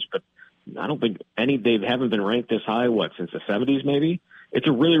good teams, but I don't think they haven't been ranked this high, since the 70s maybe? It's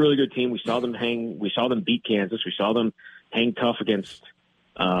a really, really good team. We saw them beat Kansas. We saw them hang tough against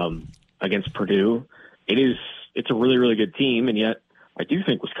Purdue. It's a really, really good team, and yet I do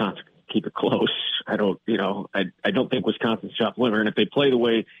think Wisconsin can keep it close. I don't think Wisconsin's shot limiter, and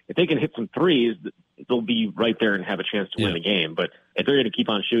if they can hit some threes, they'll be right there and have a chance to win the game. But if they're going to keep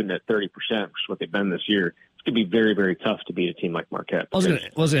on shooting at 30%, which is what they've been this year, it's going to be very, very tough to beat a team like Marquette. I was going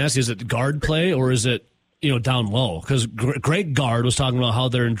to ask you, is it guard play or is it down low? Because Greg Gard was talking about how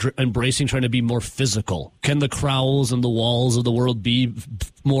they're embracing trying to be more physical. Can the Crowells and the Walls of the world be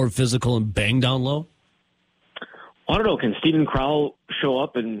more physical and bang down low? I don't know. Can Steven Crowell show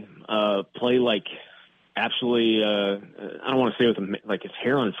up and play like absolutely? I don't want to say with like his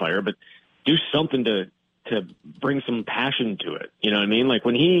hair on fire, but do something to bring some passion to it. You know what I mean? Like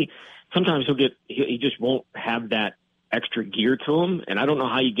sometimes he just won't have that extra gear to him, and I don't know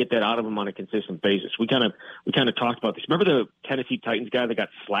how you get that out of him on a consistent basis. We kind of talked about this. Remember the Tennessee Titans guy that got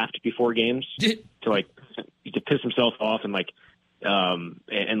slapped before games to piss himself off and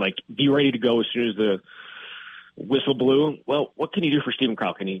be ready to go as soon as the whistle blew? Well, what can you do for Steven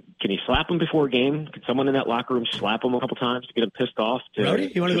Crowell? Can he slap him before a game? Can someone in that locker room slap him a couple times to get him pissed off?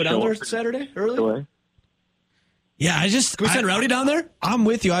 Rowdy, you want to go down there Saturday early? Yeah, can we send Rowdy down there? I'm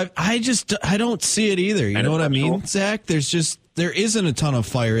with you. I don't see it either. You know what I mean, Zach? There isn't a ton of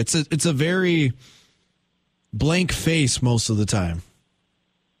fire. It's a very blank face most of the time.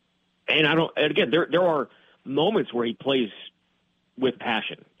 And again, there are moments where he plays with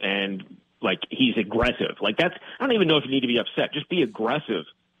passion and like he's aggressive. Like I don't even know if you need to be upset. Just be aggressive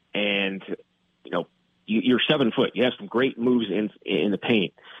and, you're 7 foot. You have some great moves in the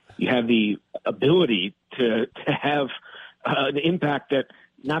paint. You have the ability to have an impact that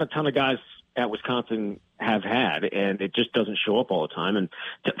not a ton of guys at Wisconsin have had, and it just doesn't show up all the time. And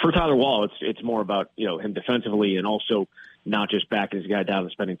for Tyler Wall, it's more about him defensively, and also not just backing his guy down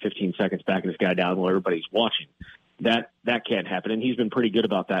and spending 15 seconds backing his guy down while everybody's watching. That can't happen, and he's been pretty good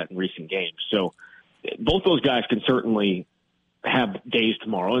about that in recent games. So both those guys can certainly have days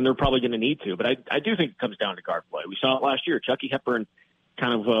tomorrow, and they're probably going to need to. But I do think it comes down to guard play. We saw it last year. Chucky Hepburn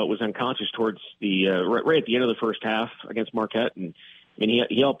kind of was unconscious towards the right at the end of the first half against Marquette, and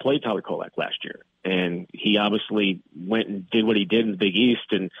he outplayed Tyler Kolak last year, and he obviously went and did what he did in the Big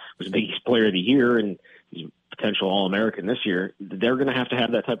East and was the Big East Player of the Year, and he's a potential All-American this year. They're going to have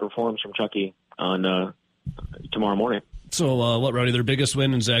that type of performance from Chucky on tomorrow morning. So, what, Rowdy, their biggest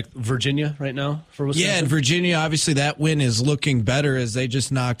win in Virginia right now for Wisconsin? Yeah, and Virginia, obviously that win is looking better as they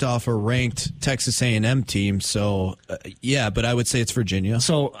just knocked off a ranked Texas A&M team. So, but I would say it's Virginia.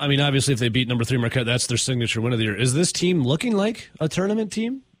 So, obviously if they beat number 3 Marquette, that's their signature win of the year. Is this team looking like a tournament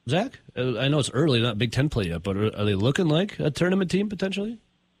team, Zach? I know it's early, not Big Ten play yet, but are they looking like a tournament team potentially?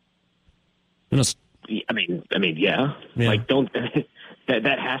 Yeah. Like, don't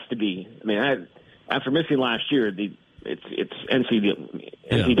that has to be. After missing last year, it's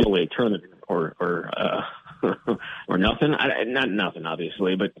NCAA tournament or nothing. Not nothing,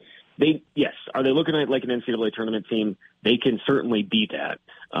 obviously, but are they looking at like an NCAA tournament team? They can certainly beat that.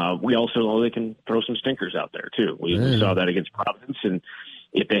 We also know they can throw some stinkers out there too. We saw that against Providence, and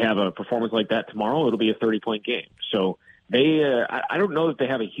if they have a performance like that tomorrow, it'll be a 30-point game. So I don't know that they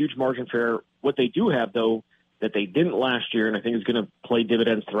have a huge margin for error. What they do have, though, that they didn't last year, and I think is going to play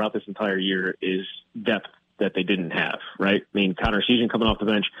dividends throughout this entire year, is depth that they didn't have, right? Connor Season coming off the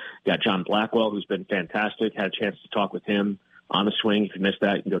bench, got John Blackwell, who's been fantastic. Had a chance to talk with him on the swing. If you missed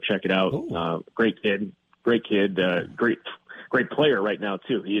that, you can go check it out. Great kid, great player right now,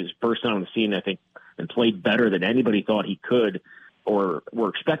 too. He is burst on the scene, I think, and played better than anybody thought he could or were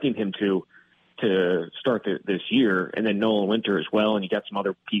expecting him to start this year. And then Nolan Winter as well, and you got some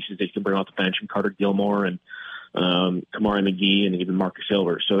other pieces that you can bring off the bench, and Carter Gilmore and Kamari McGee and even Marcus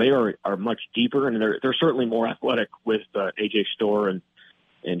Silver. So they are much deeper, and they're certainly more athletic with AJ Storr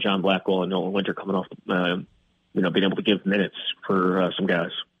and John Blackwell and Nolan Winter coming off, being able to give minutes for some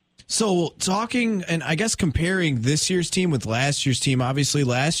guys. So talking, and I guess comparing this year's team with last year's team, obviously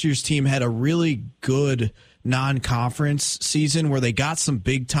last year's team had a really good non-conference season where they got some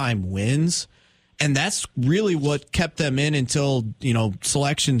big-time wins. And that's really what kept them in until,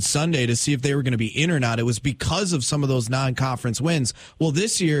 Selection Sunday to see if they were going to be in or not. It was because of some of those non-conference wins. Well,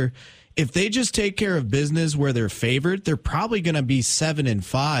 this year, if they just take care of business where they're favored, they're probably going to be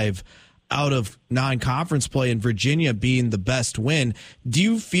 7-5 out of non-conference play, and Virginia being the best win. Do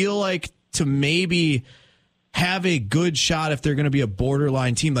you feel like to maybe have a good shot if they're going to be a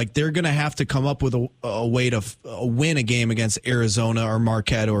borderline team, like they're going to have to come up with a way to win a game against Arizona or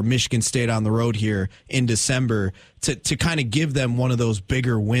Marquette or Michigan State on the road here in December to kind of give them one of those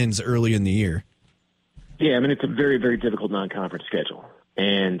bigger wins early in the year? Yeah, it's a very, very difficult non-conference schedule.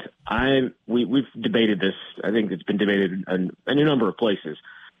 And we've debated this. I think it's been debated in a number of places.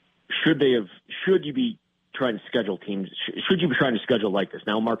 Should you be trying to schedule teams? Should you be trying to schedule like this?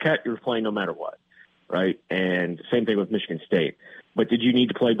 Now, Marquette, you're playing no matter what. Right, and same thing with Michigan State. But did you need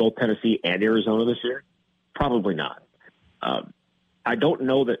to play both Tennessee and Arizona this year? Probably not. I don't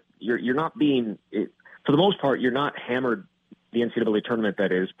know that you're not being, for the most part, you're not hammered, the NCAA tournament,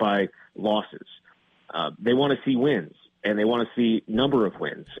 that is, by losses. They want to see wins, and they want to see number of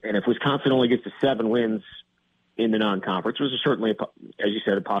wins. And if Wisconsin only gets to 7 wins in the non-conference, which is certainly, as you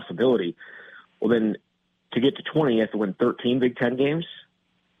said, a possibility, well, then to get to 20, you have to win 13 Big Ten games.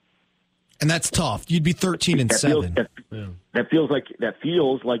 And that's tough. You'd be 13-7. That feels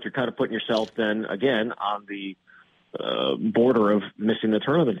like you're kind of putting yourself then again on the border of missing the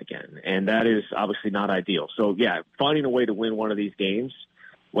tournament again, and that is obviously not ideal. So yeah, finding a way to win one of these games,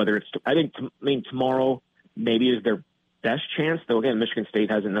 whether it's tomorrow maybe is their best chance. Though again, Michigan State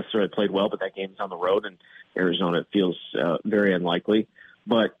hasn't necessarily played well, but that game's on the road, and Arizona feels very unlikely.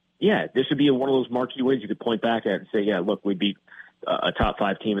 But yeah, this would be one of those marquee wins you could point back at and say, yeah, look, we beat a top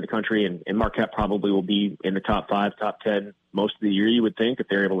 5 team in the country, and Marquette probably will be in the top 5, top 10 most of the year, you would think, if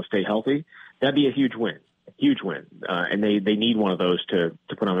they're able to stay healthy. That'd be a huge win. And they need one of those to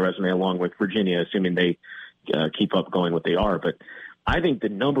put on the resume along with Virginia, assuming they keep up going what they are. But I think the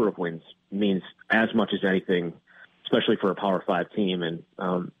number of wins means as much as anything, especially for a Power 5 team. And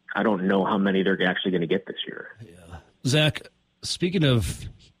I don't know how many they're actually going to get this year. Yeah. Zach, speaking of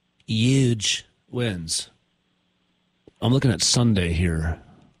huge wins, I'm looking at Sunday here.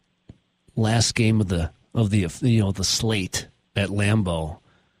 Last game of the of the slate at Lambeau,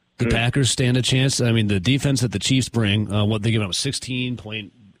 the Packers stand a chance. I mean, the defense that the Chiefs bring, what they give up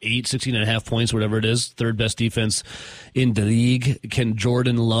 16.5 points, whatever it is, third best defense in the league. Can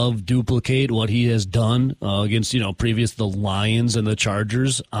Jordan Love duplicate what he has done against the Lions and the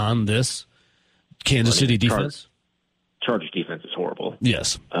Chargers on this Kansas City defense? Chargers defense is horrible.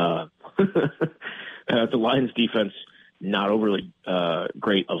 Yes. The Lions defense not overly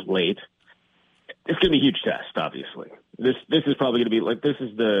great of late. It's going to be a huge test, obviously. This is probably going to be like, this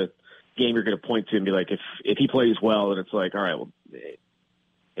is the game you're going to point to and be like, if he plays well, and it's like, all right, well,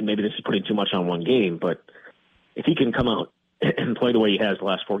 and maybe this is putting too much on one game, but if he can come out and play the way he has the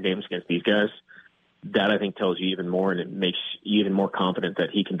last 4 games against these guys, that I think tells you even more, and it makes you even more confident that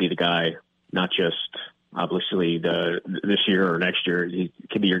he can be the guy, not just obviously this year or next year. He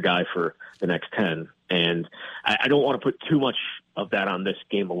can be your guy for the next 10. And I don't want to put too much of that on this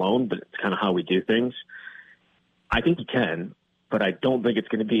game alone, but it's kind of how we do things. I think he can, but I don't think it's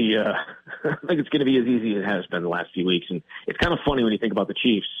going to be. I think it's going to be as easy as it has been the last few weeks. And it's kind of funny when you think about the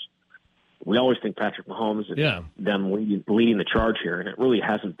Chiefs. We always think Patrick Mahomes and them leading the charge here, and it really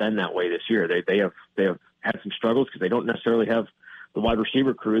hasn't been that way this year. They have had some struggles because they don't necessarily have the wide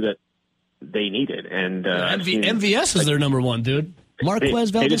receiver crew that they needed. And MVS is their number one, dude. Marquez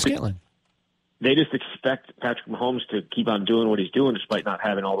Valdes-Scantling. They just expect Patrick Mahomes to keep on doing what he's doing despite not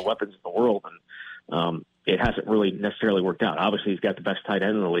having all the weapons in the world. And it hasn't really necessarily worked out. Obviously, he's got the best tight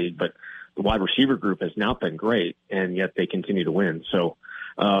end in the league, but the wide receiver group has not been great, and yet they continue to win. So,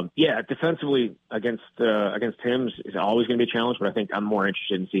 defensively against him is always going to be a challenge, but I think I'm more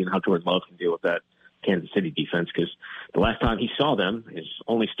interested in seeing how Jordan Love can deal with that Kansas City defense, because the last time he saw them, his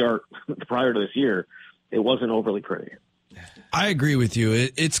only start prior to this year, it wasn't overly pretty. I agree with you.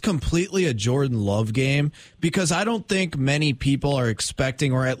 It's completely a Jordan Love game, because I don't think many people are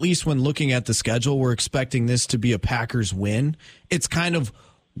expecting, or at least when looking at the schedule, we're expecting this to be a Packers win. It's kind of,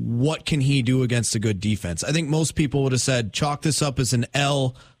 what can he do against a good defense? I think most people would have said, chalk this up as an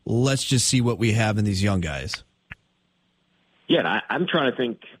L. Let's just see what we have in these young guys. Yeah, I'm trying to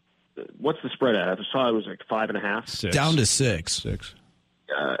think, what's the spread at? I saw it was like 5.5. 6. Down to 6.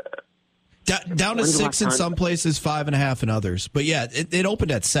 Down to 6 in some places, 5.5 in others. But yeah, it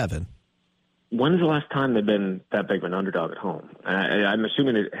opened at 7. When's the last time they've been that big of an underdog at home? I'm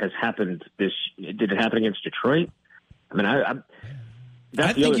assuming it has happened Did it happen against Detroit? I mean,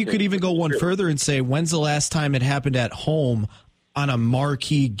 I think you could even go one further and say, when's the last time it happened at home on a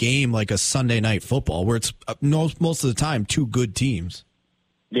marquee game like a Sunday Night Football, where it's most of the time 2 good teams?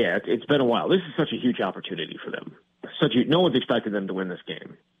 Yeah, it's been a while. This is such a huge opportunity for them. No one's expecting them to win this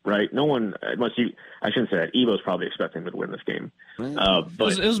game, right? No one, I shouldn't say that. Evo's probably expecting them to win this game.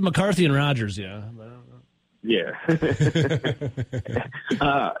 But it was McCarthy and Rodgers, yeah. Yeah.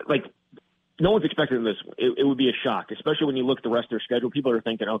 No one's expecting this. It would be a shock, especially when you look at the rest of their schedule. People are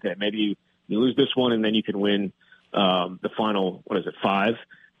thinking, okay, maybe you lose this one and then you can win the final, 5?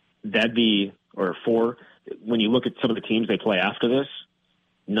 Or 4. When you look at some of the teams they play after this,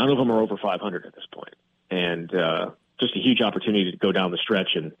 none of them are over 500 at this point. And just a huge opportunity to go down the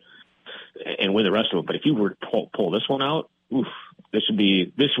stretch and win the rest of them. But if you were to pull this one out, this would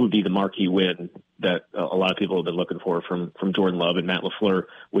be the marquee win that a lot of people have been looking for from Jordan Love and Matt LaFleur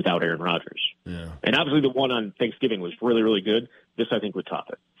without Aaron Rodgers. Yeah. And obviously the one on Thanksgiving was really, really good. This, I think, would top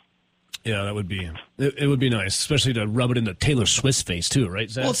it. Yeah, that would be it would be nice, especially to rub it into Taylor Swift's face too, right,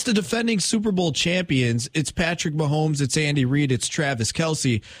 Zach? Well, it's the defending Super Bowl champions. It's Patrick Mahomes, it's Andy Reid, it's Travis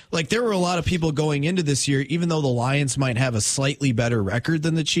Kelce. Like, there were a lot of people going into this year, even though the Lions might have a slightly better record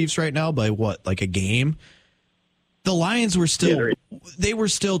than the Chiefs right now by a game. The Lions were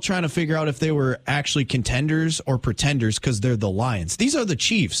still trying to figure out if they were actually contenders or pretenders, because they're the Lions. These are the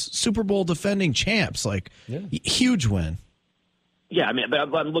Chiefs, Super Bowl defending champs. Huge win. Yeah, I mean, but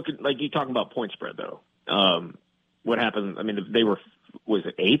I'm looking, like, you talking about point spread, though. What happened? I mean, they were, was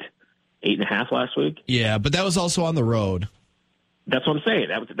it 8.5 last week? Yeah, but that was also on the road. That's what I'm saying.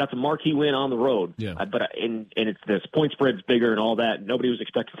 That's a marquee win on the road. Yeah. And it's this point spread's bigger and all that. Nobody was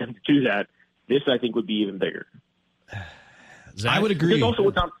expecting them to do that. This, I think, would be even bigger. I would agree.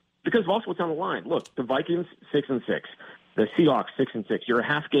 Because of what's on the line. Look, the Vikings 6-6, the Seahawks 6-6. You're a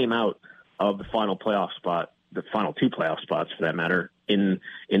half game out of the final playoff spot, the final 2 playoff spots for that matter, in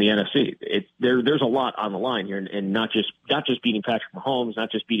the NFC. There's a lot on the line here, and not just beating Patrick Mahomes,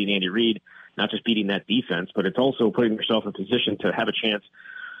 not just beating Andy Reid, not just beating that defense, but it's also putting yourself in a position to have a chance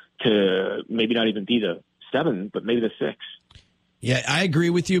to maybe not even be the 7, but maybe the 6. Yeah, I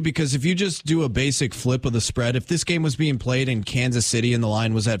agree with you, because if you just do a basic flip of the spread, if this game was being played in Kansas City and the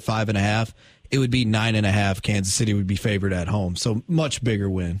line was at 5.5, it would be 9.5. Kansas City would be favored at home. So much bigger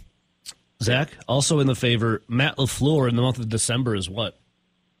win. Zach, also in the favor, Matt LaFleur in the month of December is what?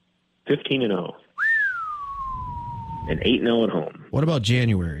 15-0. And 8-0 at home. What about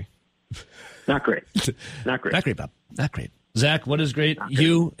January? Not great. Not great. Not great, Bob. Not great. Zach, what is great?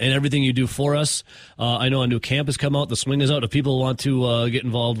 You and everything you do for us. I know a new camp has come out. The swing is out. If people want to get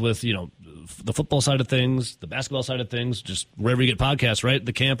involved with, the football side of things, the basketball side of things, just wherever you get podcasts, right?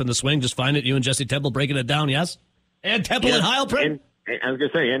 The camp and the swing, just find it. You and Jesse Temple breaking it down, yes? And Temple and Heilprin. And I was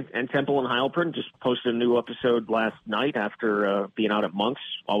going to say, and Temple and Heilprin just posted a new episode last night after being out at Monk's.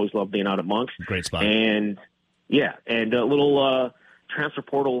 Always love being out at Monk's. Great spot. And, and a little transfer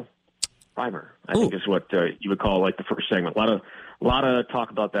portal primer, I think is what you would call like the first segment. A lot of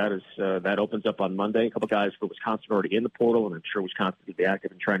talk about that as that opens up on Monday. A couple guys for Wisconsin are already in the portal, and I'm sure Wisconsin will be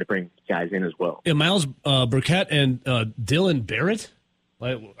active in trying to bring guys in as well. Yeah, Miles Burkett and Dylan Barrett. We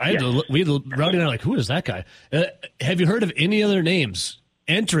had Rowdy and I like, who is that guy? Have you heard of any other names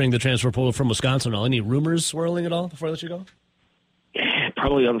entering the transfer portal from Wisconsin at all? Any rumors swirling at all before I let you go?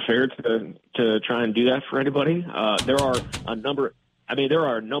 Probably unfair to try and do that for anybody. There are a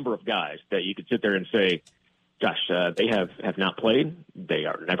number of guys that you could sit there and say, gosh, they have not played. They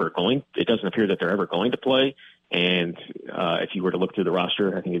are never going. It doesn't appear that they're ever going to play. And if you were to look through the roster,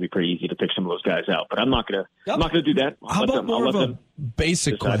 I think it'd be pretty easy to pick some of those guys out. But I'm not gonna do that. How about more of a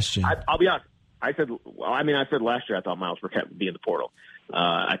basic question? I'll be honest. I said last year I thought Miles Burkett would be in the portal.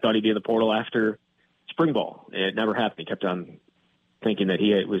 I thought he'd be in the portal after spring ball. It never happened. He kept on thinking that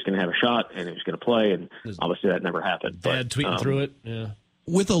he was going to have a shot and he was going to play, and obviously that never happened. Dad tweeting through it, yeah.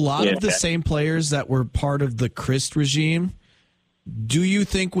 With a lot of the same players that were part of the Christ regime, do you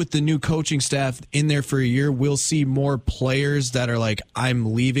think with the new coaching staff in there for a year, we'll see more players that are like,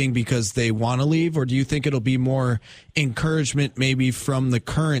 I'm leaving because they want to leave? Or do you think it'll be more encouragement maybe from the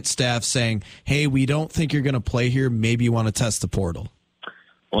current staff saying, hey, we don't think you're going to play here. Maybe you want to test the portal?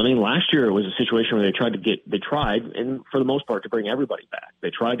 Well, I mean, last year it was a situation where they tried, and for the most part, to bring everybody back. They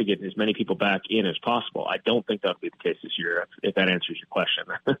tried to get as many people back in as possible. I don't think that'll be the case this year, if that answers your question.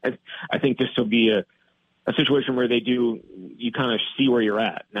 I think this will be a situation where you kind of see where you're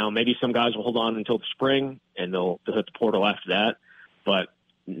at. Now, maybe some guys will hold on until the spring, and they'll hit the portal after that. But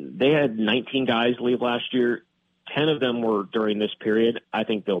they had 19 guys leave last year. 10 of them were during this period. I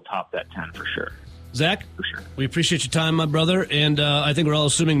think they'll top that 10 for sure. Zach, for sure. We appreciate your time, my brother, and I think we're all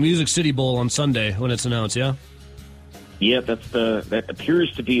assuming Music City Bowl on Sunday when it's announced, yeah? Yeah, that appears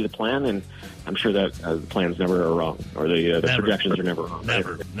to be the plan, and I'm sure that the plans never are wrong, or the projections are never wrong.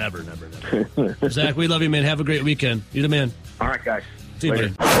 Never. Zach, we love you, man. Have a great weekend. You're the man. All right, guys. See you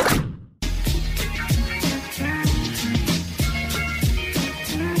later.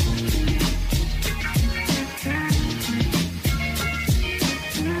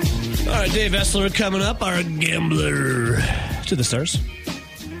 All right, Dave Essler coming up, our gambler to the stars.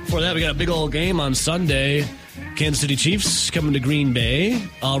 Before that, we got a big old game on Sunday. Kansas City Chiefs coming to Green Bay.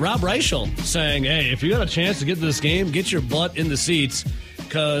 Rob Reichel saying, hey, if you got a chance to get to this game, get your butt in the seats.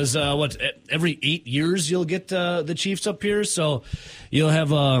 Because, every 8 years you'll get the Chiefs up here. So you'll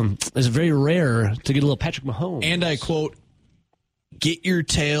have, it's very rare to get a little Patrick Mahomes. And I quote, get your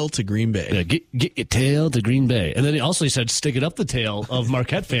tail to Green Bay. Yeah, get your tail to Green Bay. And then he also said, stick it up the tail of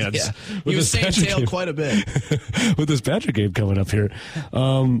Marquette fans. Yeah, he was saying tail game. Quite a bit. With this Patrick game coming up here.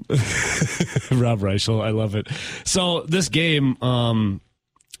 Rob Reichel, I love it. So this game,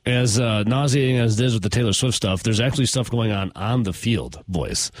 as nauseating as it is with the Taylor Swift stuff, there's actually stuff going on the field,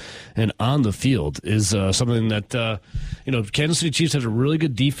 boys. And on the field is something that, Kansas City Chiefs have a really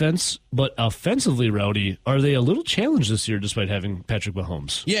good defense, but offensively, Rowdy, are they a little challenged this year despite having Patrick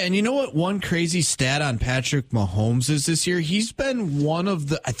Mahomes? Yeah, and you know what one crazy stat on Patrick Mahomes is this year? He's been one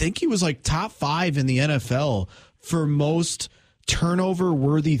of I think he was like top 5 in the NFL for most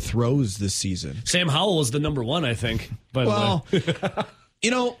turnover-worthy throws this season. Sam Howell was the number 1, I think, by the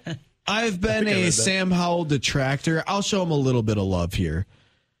way. I've been a Sam Howell detractor. I'll show him a little bit of love here.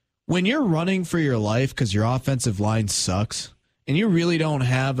 When you're running for your life because your offensive line sucks and you really don't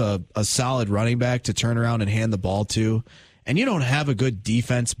have a solid running back to turn around and hand the ball to, and you don't have a good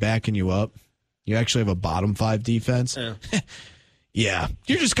defense backing you up, you actually have a bottom 5 defense. Yeah,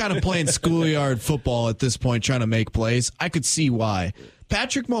 you're just kind of playing schoolyard football at this point, trying to make plays. I could see why.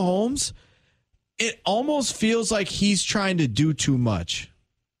 Patrick Mahomes, it almost feels like he's trying to do too much.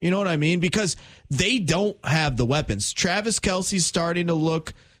 You know what I mean? Because they don't have the weapons. Travis Kelce's starting to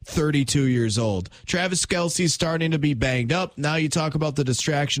look 32 years old. Travis Kelce's starting to be banged up. Now you talk about the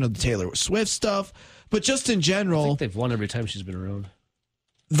distraction of the Taylor Swift stuff. But just in general, I think they've won every time she's been around.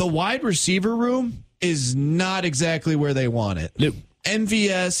 The wide receiver room is not exactly where they want it. Nope.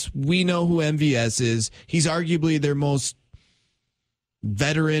 MVS, we know who MVS is. He's arguably their most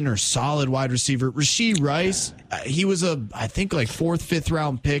veteran or solid wide receiver. Rashee Rice, he was I think like 4th, 5th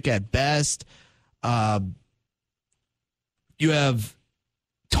round pick at best. You have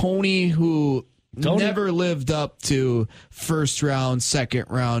Tony, who never lived up to 1st round, 2nd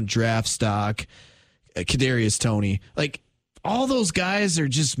round draft stock. Kadarius Toney, like all those guys are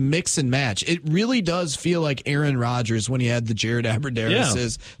just mix and match. It really does feel like Aaron Rodgers when he had the Jared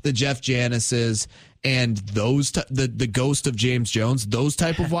Aberdarises, the Jeff Janices, and those the ghost of James Jones, those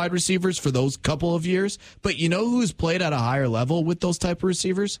type of wide receivers for those couple of years. But you know who's played at a higher level with those type of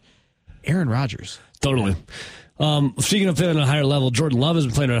receivers? Aaron Rodgers. Totally. Speaking of playing at a higher level, Jordan Love has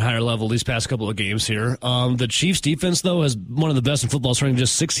been playing at a higher level these past couple of games here. The Chiefs defense, though, is one of the best in football, scoring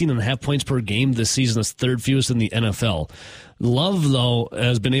just 16.5 points per game this season. That's 3rd fewest in the NFL. Love, though,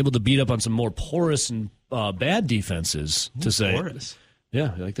 has been able to beat up on some more porous and bad defenses, to say. Porous.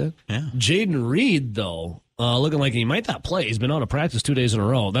 Yeah, you like that? Yeah. Jaden Reed, though, looking like he might not play. He's been out of practice 2 days in a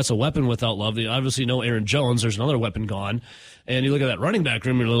row. That's a weapon without Love. They obviously know Aaron Jones. There's another weapon gone. And you look at that running back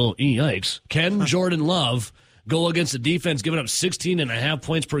room, you're a little, yikes. Can Jordan Love go against a defense giving up 16.5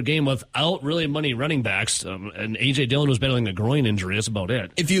 points per game without really many running backs? And A.J. Dillon was battling a groin injury. That's about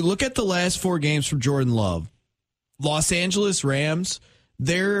it. If you look at the last 4 games from Jordan Love, Los Angeles Rams,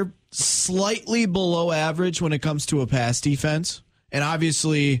 they're slightly below average when it comes to a pass defense. And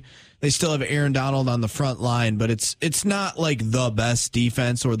obviously, they still have Aaron Donald on the front line, but it's not like the best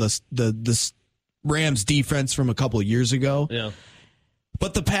defense or the Rams defense from a couple of years ago. Yeah.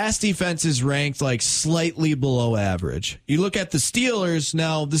 But the pass defense is ranked like slightly below average. You look at the Steelers.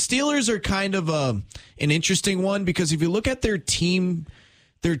 Now, the Steelers are kind of an interesting one because if you look at their team-wise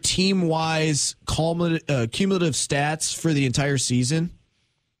cumulative stats for the entire season,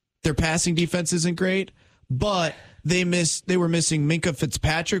 their passing defense isn't great, but they were missing Minkah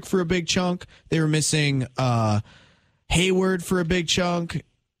Fitzpatrick for a big chunk. They were missing Hayward for a big chunk.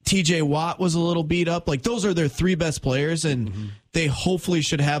 TJ Watt was a little beat up. Like, those are their 3 best players, and they hopefully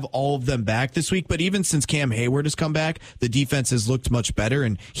should have all of them back this week. But even since Cam Hayward has come back, the defense has looked much better,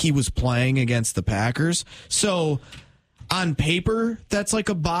 and he was playing against the Packers. So on paper, that's like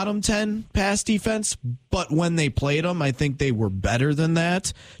a bottom 10 pass defense. But when they played them, I think they were better than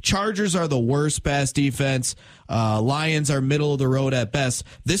that. Chargers are the worst pass defense. Lions are middle of the road at best.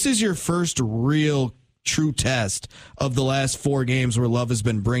 This is your first real true test of the last 4 games where Love has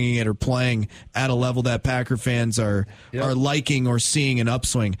been bringing it or playing at a level that Packer fans are liking or seeing an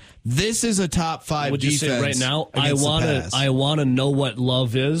upswing. This is a top 5 Would you defense. say right now, I want to know what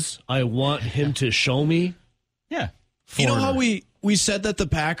Love is. I want him to show me. Yeah. You know how we said that the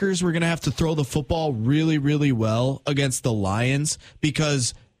Packers were going to have to throw the football really, really well against the Lions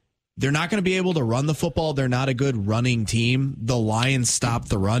because they're not going to be able to run the football. They're not a good running team. The Lions stop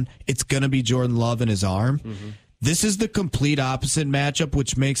the run. It's going to be Jordan Love and his arm. Mm-hmm. This is the complete opposite matchup,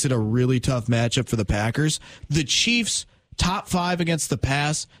 which makes it a really tough matchup for the Packers. The Chiefs, top 5 against the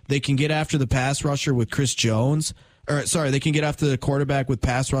pass. They can get after the pass rusher with Chris Jones. They can get after the quarterback with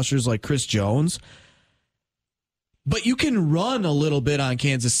pass rushers like Chris Jones. But you can run a little bit on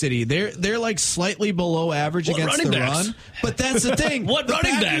Kansas City. They're like slightly below average against the run. But that's the thing. The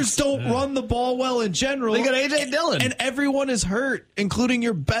Packers don't run the ball well in general. They got A.J. Dillon. And everyone is hurt, including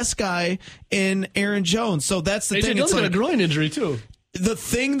your best guy in Aaron Jones. So that's the thing. A.J. Dillon's got a groin injury, too. The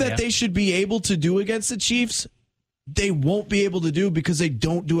thing that they should be able to do against the Chiefs, they won't be able to do because they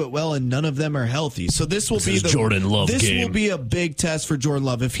don't do it well and none of them are healthy. So this will be the Jordan Love game. This will be a big test for Jordan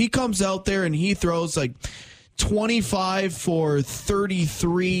Love. If he comes out there and he throws like 25 for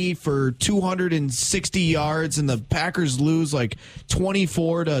 33 for 260 yards and the Packers lose like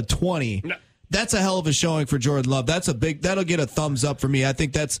 24-20. No. That's a hell of a showing for Jordan Love. That'll get a thumbs up for me. I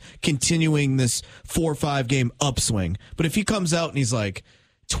think that's continuing this 4-5 game upswing. But if he comes out and he's like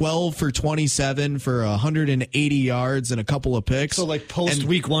 12 for 27 for 180 yards and a couple of picks. So like post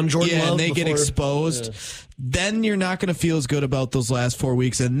week 1 Jordan Love. And they get exposed. Yeah. Then you're not going to feel as good about those last 4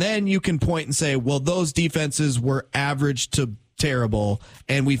 weeks. And then you can point and say, well, those defenses were average to terrible,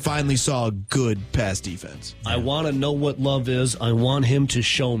 and we finally saw a good pass defense. I want to know what Love is. I want him to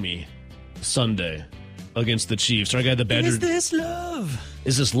show me Sunday against the Chiefs. Our guy, the Badger. Is this love?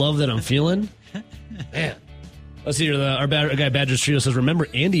 Is this love that I'm feeling? Man. Let's see here. Our guy, Badgers Trio, says, remember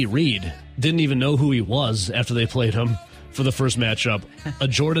Andy Reid didn't even know who he was after they played him for the first matchup. A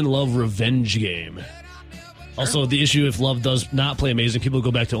Jordan Love revenge game. Also, the issue if Love does not play amazing, people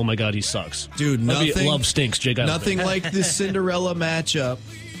go back to, oh my God, he sucks. Dude, Love stinks, Jake. Nothing like this Cinderella matchup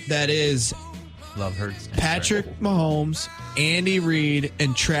that is Love hurts. Patrick Mahomes, Andy Reid,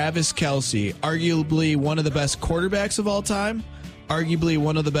 and Travis Kelce, arguably one of the best quarterbacks of all time, arguably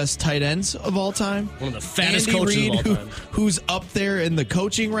one of the best tight ends of all time. One of the fattest Andy coaches Reid, of all time. who's up there in the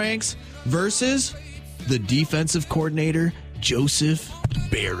coaching ranks, versus the defensive coordinator, Joseph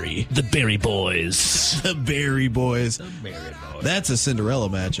Barry. The Barry Boys. The Barry Boys. That's a Cinderella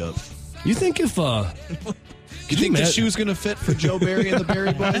matchup. You think if... You think the shoe's going to fit for Joe Barry and the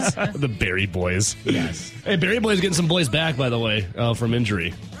Barry Boys? The Barry Boys. Yes. Hey, Barry Boys getting some boys back, by the way, from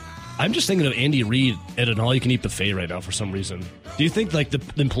injury. I'm just thinking of Andy Reid at an all-you-can-eat buffet right now for some reason. Do you think like the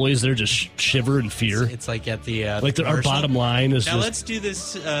employees there just shiver in fear? It's like at the like our bottom line is now just, let's do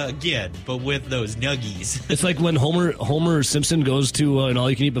this again, but with those nuggies. It's like when Homer Simpson goes to an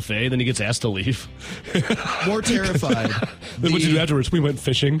all-you-can-eat buffet, then he gets asked to leave. More terrified. Then what did you do afterwards? We went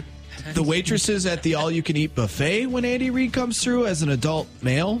fishing. The waitresses at the all-you-can-eat buffet when Andy Reid comes through as an adult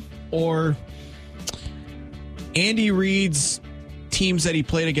male, or Andy Reid's teams that he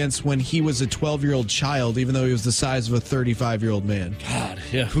played against when he was a 12-year-old child, even though he was the size of a 35-year-old man. God,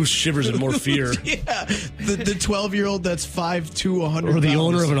 yeah, who shivers in more fear? Yeah, the 12-year-old that's 5'2", 100 Or the pounds.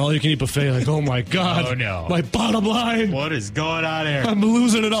 owner of an all-you-can-eat buffet, like, oh my God, Oh, no. my bottom line, What is going on here? I'm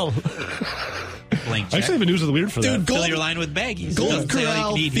losing it all. Blank check. Actually, the news is weird for Dude, that. Fill your line with baggies. Golden Doesn't say all you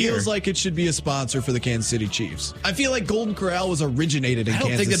Corral can eat feels here. like it should be a sponsor for the Kansas City Chiefs. I feel like Golden Corral was originated in I don't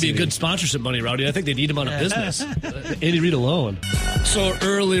Kansas think that'd be City. a good sponsorship money, Rowdy. I think they'd eat him out of business. Andy Reid alone. So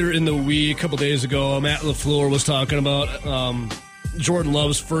earlier in the week, a couple days ago, Matt LaFleur was talking about Jordan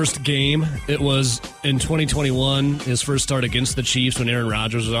Love's first game. It was in 2021, his first start against the Chiefs when Aaron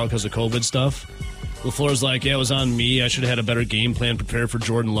Rodgers was out because of COVID stuff. LaFleur's like, yeah, it was on me. I should have had a better game plan prepared for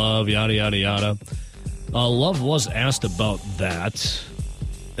Jordan Love, yada, yada, yada. Love was asked about that.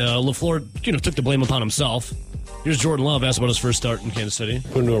 LaFleur, took the blame upon himself. Here's Jordan Love asked about his first start in Kansas City.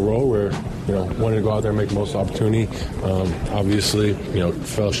 Put into a role where, wanted to go out there and make the most opportunity. Obviously,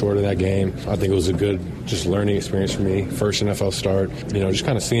 fell short of that game. I think it was a good, just learning experience for me. First NFL start, just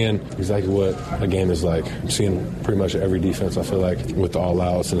kind of seeing exactly what a game is like. Seeing pretty much every defense, I feel like, with the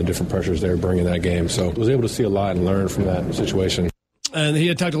all-outs and the different pressures they were bringing that game. So I was able to see a lot and learn from that situation. And he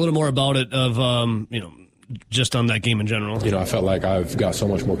had talked a little more about it just on that game in general. I felt like I've got so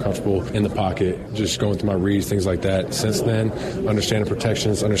much more comfortable in the pocket, just going through my reads, things like that. Since then, understanding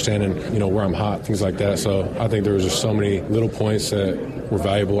protections, understanding, where I'm hot, things like that. So I think there was just so many little points that were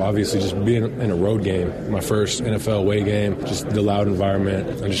valuable. Obviously, just being in a road game, my first NFL away game, just the loud environment,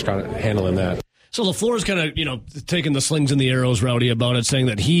 and just kind of handling that. So LaFleur's kind of, taking the slings and the arrows, Rowdy, about it, saying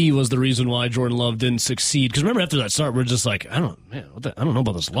that he was the reason why Jordan Love didn't succeed. Because remember, after that start, we're just like, I don't know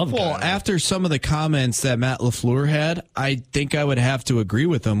about this Love guy. Well, after some of the comments that Matt LaFleur had, I think I would have to agree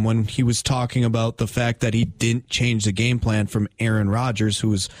with him when he was talking about the fact that he didn't change the game plan from Aaron Rodgers, who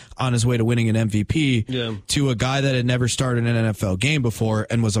was on his way to winning an MVP, to a guy that had never started an NFL game before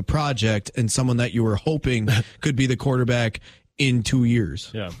and was a project and someone that you were hoping could be the quarterback in 2 years.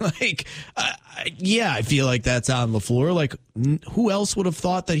 Yeah. I feel like that's on LaFleur. Like, who else would have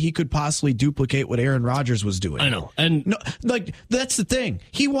thought that he could possibly duplicate what Aaron Rodgers was doing? I know. And no, that's the thing.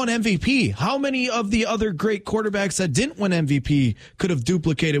 He won MVP. How many of the other great quarterbacks that didn't win MVP could have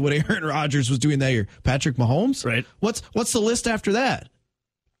duplicated what Aaron Rodgers was doing that year? Patrick Mahomes? Right. What's the list after that?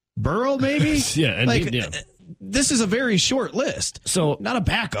 Burrow, maybe? Yeah. And this is a very short list. So not a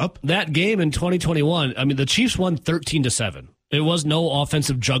backup. That game in 2021, the Chiefs won 13-7. It was no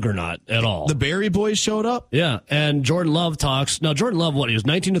offensive juggernaut at all. The Barry boys showed up? Yeah, and Jordan Love talks. Now, Jordan Love, he was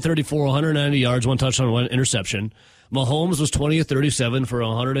 19-34, 190 yards, 1 touchdown, 1 interception. Mahomes was 20-37 for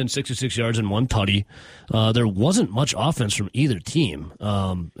 166 yards and 1 tutty. There wasn't much offense from either team.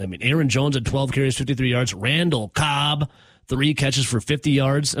 Aaron Jones had 12 carries, 53 yards. Randall Cobb, 3 catches for 50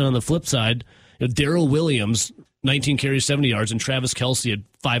 yards. And on the flip side, Darrell Williams, 19 carries, 70 yards. And Travis Kelce had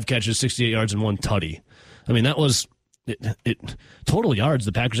 5 catches, 68 yards and 1 tutty. That was... total yards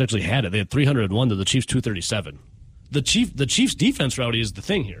the Packers actually had it. They had 301 to the Chiefs 237. The Chiefs defense, Rowdy, is the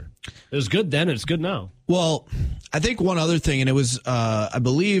thing here. It was good then and it's good now. Well, I think one other thing, and it was I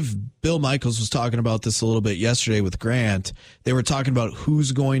believe Bill Michaels was talking about this a little bit yesterday with Grant. They were talking about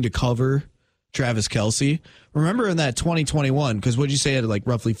who's going to cover Travis Kelce. Remember in that 2021, because what'd you say, had like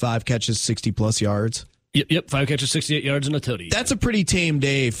roughly 5 catches, 60 plus yards? Yep, 5 catches, 68 yards and a tutty. That's a pretty tame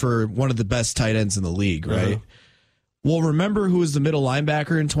day for one of the best tight ends in the league, right? Well, remember who was the middle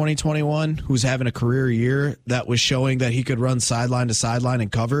linebacker in 2021 who was having a career year that was showing that he could run sideline to sideline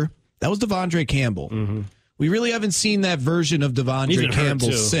and cover? That was Devondre Campbell. Mm-hmm. We really haven't seen that version of Devondre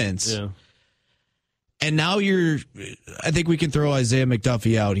Campbell since. Yeah. And now I think we can throw Isaiah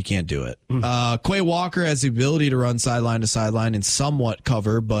McDuffie out. He can't do it. Quay Walker has the ability to run sideline to sideline and somewhat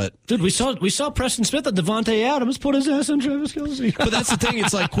cover, but dude, we saw Preston Smith and Devontae Adams put his ass on Travis Kelce. But that's the thing.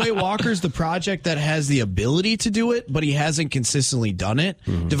 It's like Quay Walker's the project that has the ability to do it, but he hasn't consistently done it.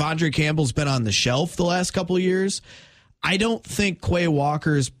 Devondre Campbell's been on the shelf the last couple of years. I don't think Quay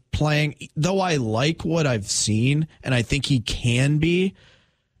Walker's playing, though I like what I've seen, and I think he can be.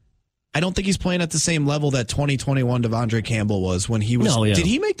 I don't think he's playing at the same level that 2021 Devondre Campbell was when he was. No, yeah. Did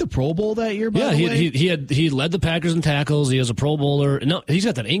he make the Pro Bowl that year? By the way? he led the Packers in tackles. He has a Pro Bowler. No, he's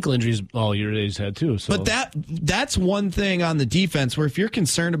got that ankle injuries all year he's had too. So. But that's one thing on the defense where if you're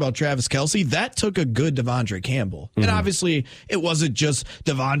concerned about Travis Kelce, that took a good Devondre Campbell, and obviously it wasn't just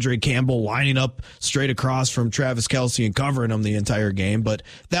Devondre Campbell lining up straight across from Travis Kelce and covering him the entire game, but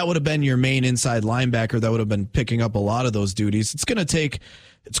that would have been your main inside linebacker that would have been picking up a lot of those duties. It's going to take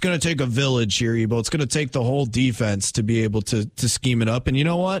a village here, Ebo. It's going to take the whole defense to be able to scheme it up. And you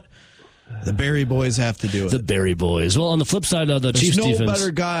know what? The Berry boys have to do it. The Berry boys. Well, on the flip side of the Chiefs defense. There's no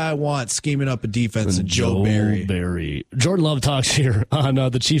better guy I want scheming up a defense than Joe Barry. Jordan Love talks here on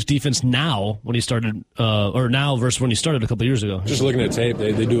the Chiefs defense now when he started, or now versus when he started a couple years ago. Just looking at tape,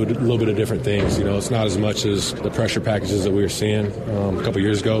 they do a little bit of different things. You know, it's not as much as the pressure packages that we were seeing a couple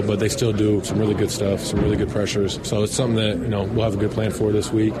years ago, but they still do some really good stuff, some really good pressures. So it's something that, we'll have a good plan for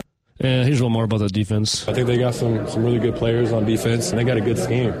this week. Yeah, here's one more about the defense. I think they got some really good players on defense, and they got a good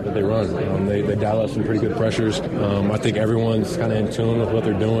scheme that they run. They dial up some pretty good pressures. I think everyone's kind of in tune with what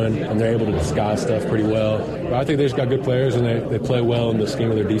they're doing, and they're able to disguise stuff pretty well. But I think they just got good players, and they play well in the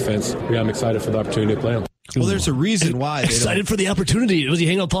scheme of their defense. Yeah, I'm excited for the opportunity to play them. Well, there's a reason why. Excited for the opportunity. Was he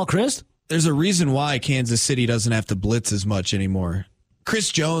hanging out with Paul Chryst? There's a reason why Kansas City doesn't have to blitz as much anymore.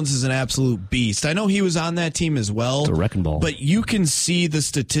 Chris Jones is an absolute beast. I know he was on that team as well. The wrecking ball. But you can see the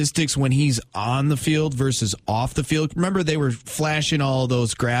statistics when he's on the field versus off the field. Remember, they were flashing all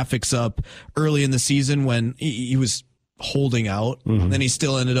those graphics up early in the season when he was holding out. Then he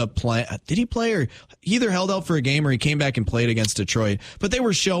still ended up playing. Did he play, or he either held out for a game or he came back and played against Detroit? But they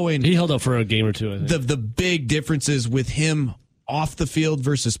were showing. He held out for a game or two, I think. The big differences with him off the field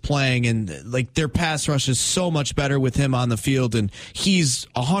versus playing, and like their pass rush is so much better with him on the field, and he's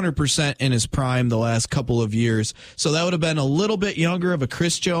 100% in his prime the last couple of years. So that would have been a little bit younger of a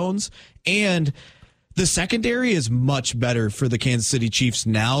Chris Jones, and the secondary is much better for the Kansas City Chiefs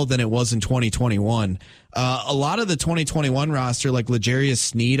now than it was in 2021. A lot of the 2021 roster, like L'Jarius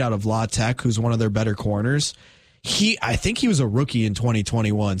Sneed out of La Tech, who's one of their better corners, I think he was a rookie in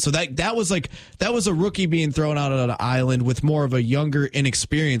 2021. So that was a rookie being thrown out on an island with more of a younger,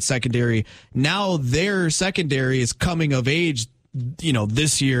 inexperienced secondary. Now their secondary is coming of age,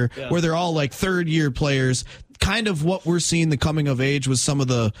 this year, where they're all like third year players. Kind of what we're seeing the coming of age with some of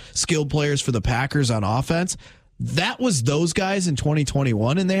the skilled players for the Packers on offense. That was those guys in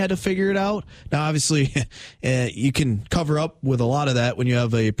 2021, and they had to figure it out. Now, obviously, you can cover up with a lot of that when you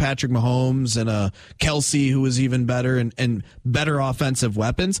have a Patrick Mahomes and a Kelce who is even better and better offensive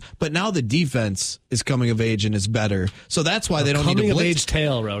weapons. But now the defense is coming of age and is better. So that's why they don't need to blitz. Coming of age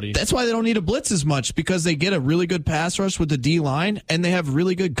tail, Rowdy. That's why they don't need to blitz as much, because they get a really good pass rush with the D-line, and they have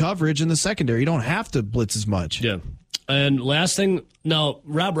really good coverage in the secondary. You don't have to blitz as much. Yeah. And last thing, now,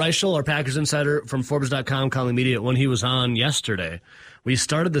 Rob Reichel, our Packers insider from Forbes.com, Calling Media, when he was on yesterday, we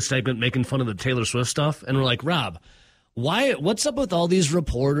started the segment making fun of the Taylor Swift stuff, and we're like, Rob, what's up with all these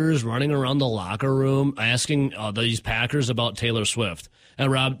reporters running around the locker room asking these Packers about Taylor Swift? And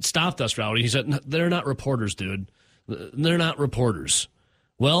Rob stopped us, Rowdy. He said, they're not reporters, dude. They're not reporters.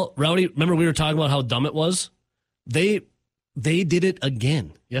 Well, Rowdy, remember we were talking about how dumb it was? They did it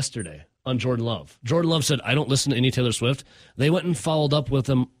again yesterday on Jordan Love. Jordan Love said, I don't listen to any Taylor Swift. They went and followed up with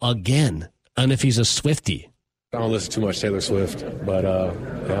him again on if he's a Swiftie. I don't listen too much Taylor Swift, but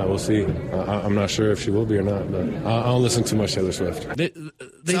we'll see. I'm not sure if she will be or not, but I don't listen too much Taylor Swift.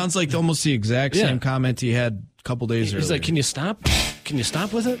 Sounds like almost the exact same comment he had a couple days earlier. He's like, can you stop? Can you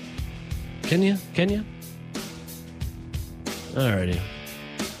stop with it? Can you? Alrighty.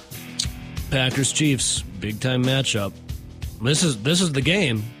 Packers Chiefs, big time matchup. This is the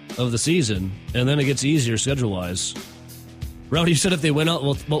game of the season, and then it gets easier schedule wise. Rowdy, you said if they win out,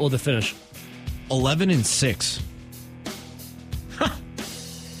 what will they finish? 11-6.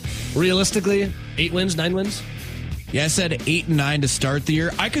 Realistically, 8 wins, 9 wins? Yeah, I said 8-9 to start the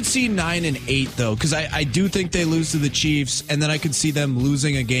year. I could see 9-8 though, because I do think they lose to the Chiefs, and then I could see them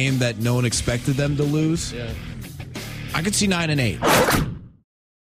losing a game that no one expected them to lose. Yeah, I could see 9-8.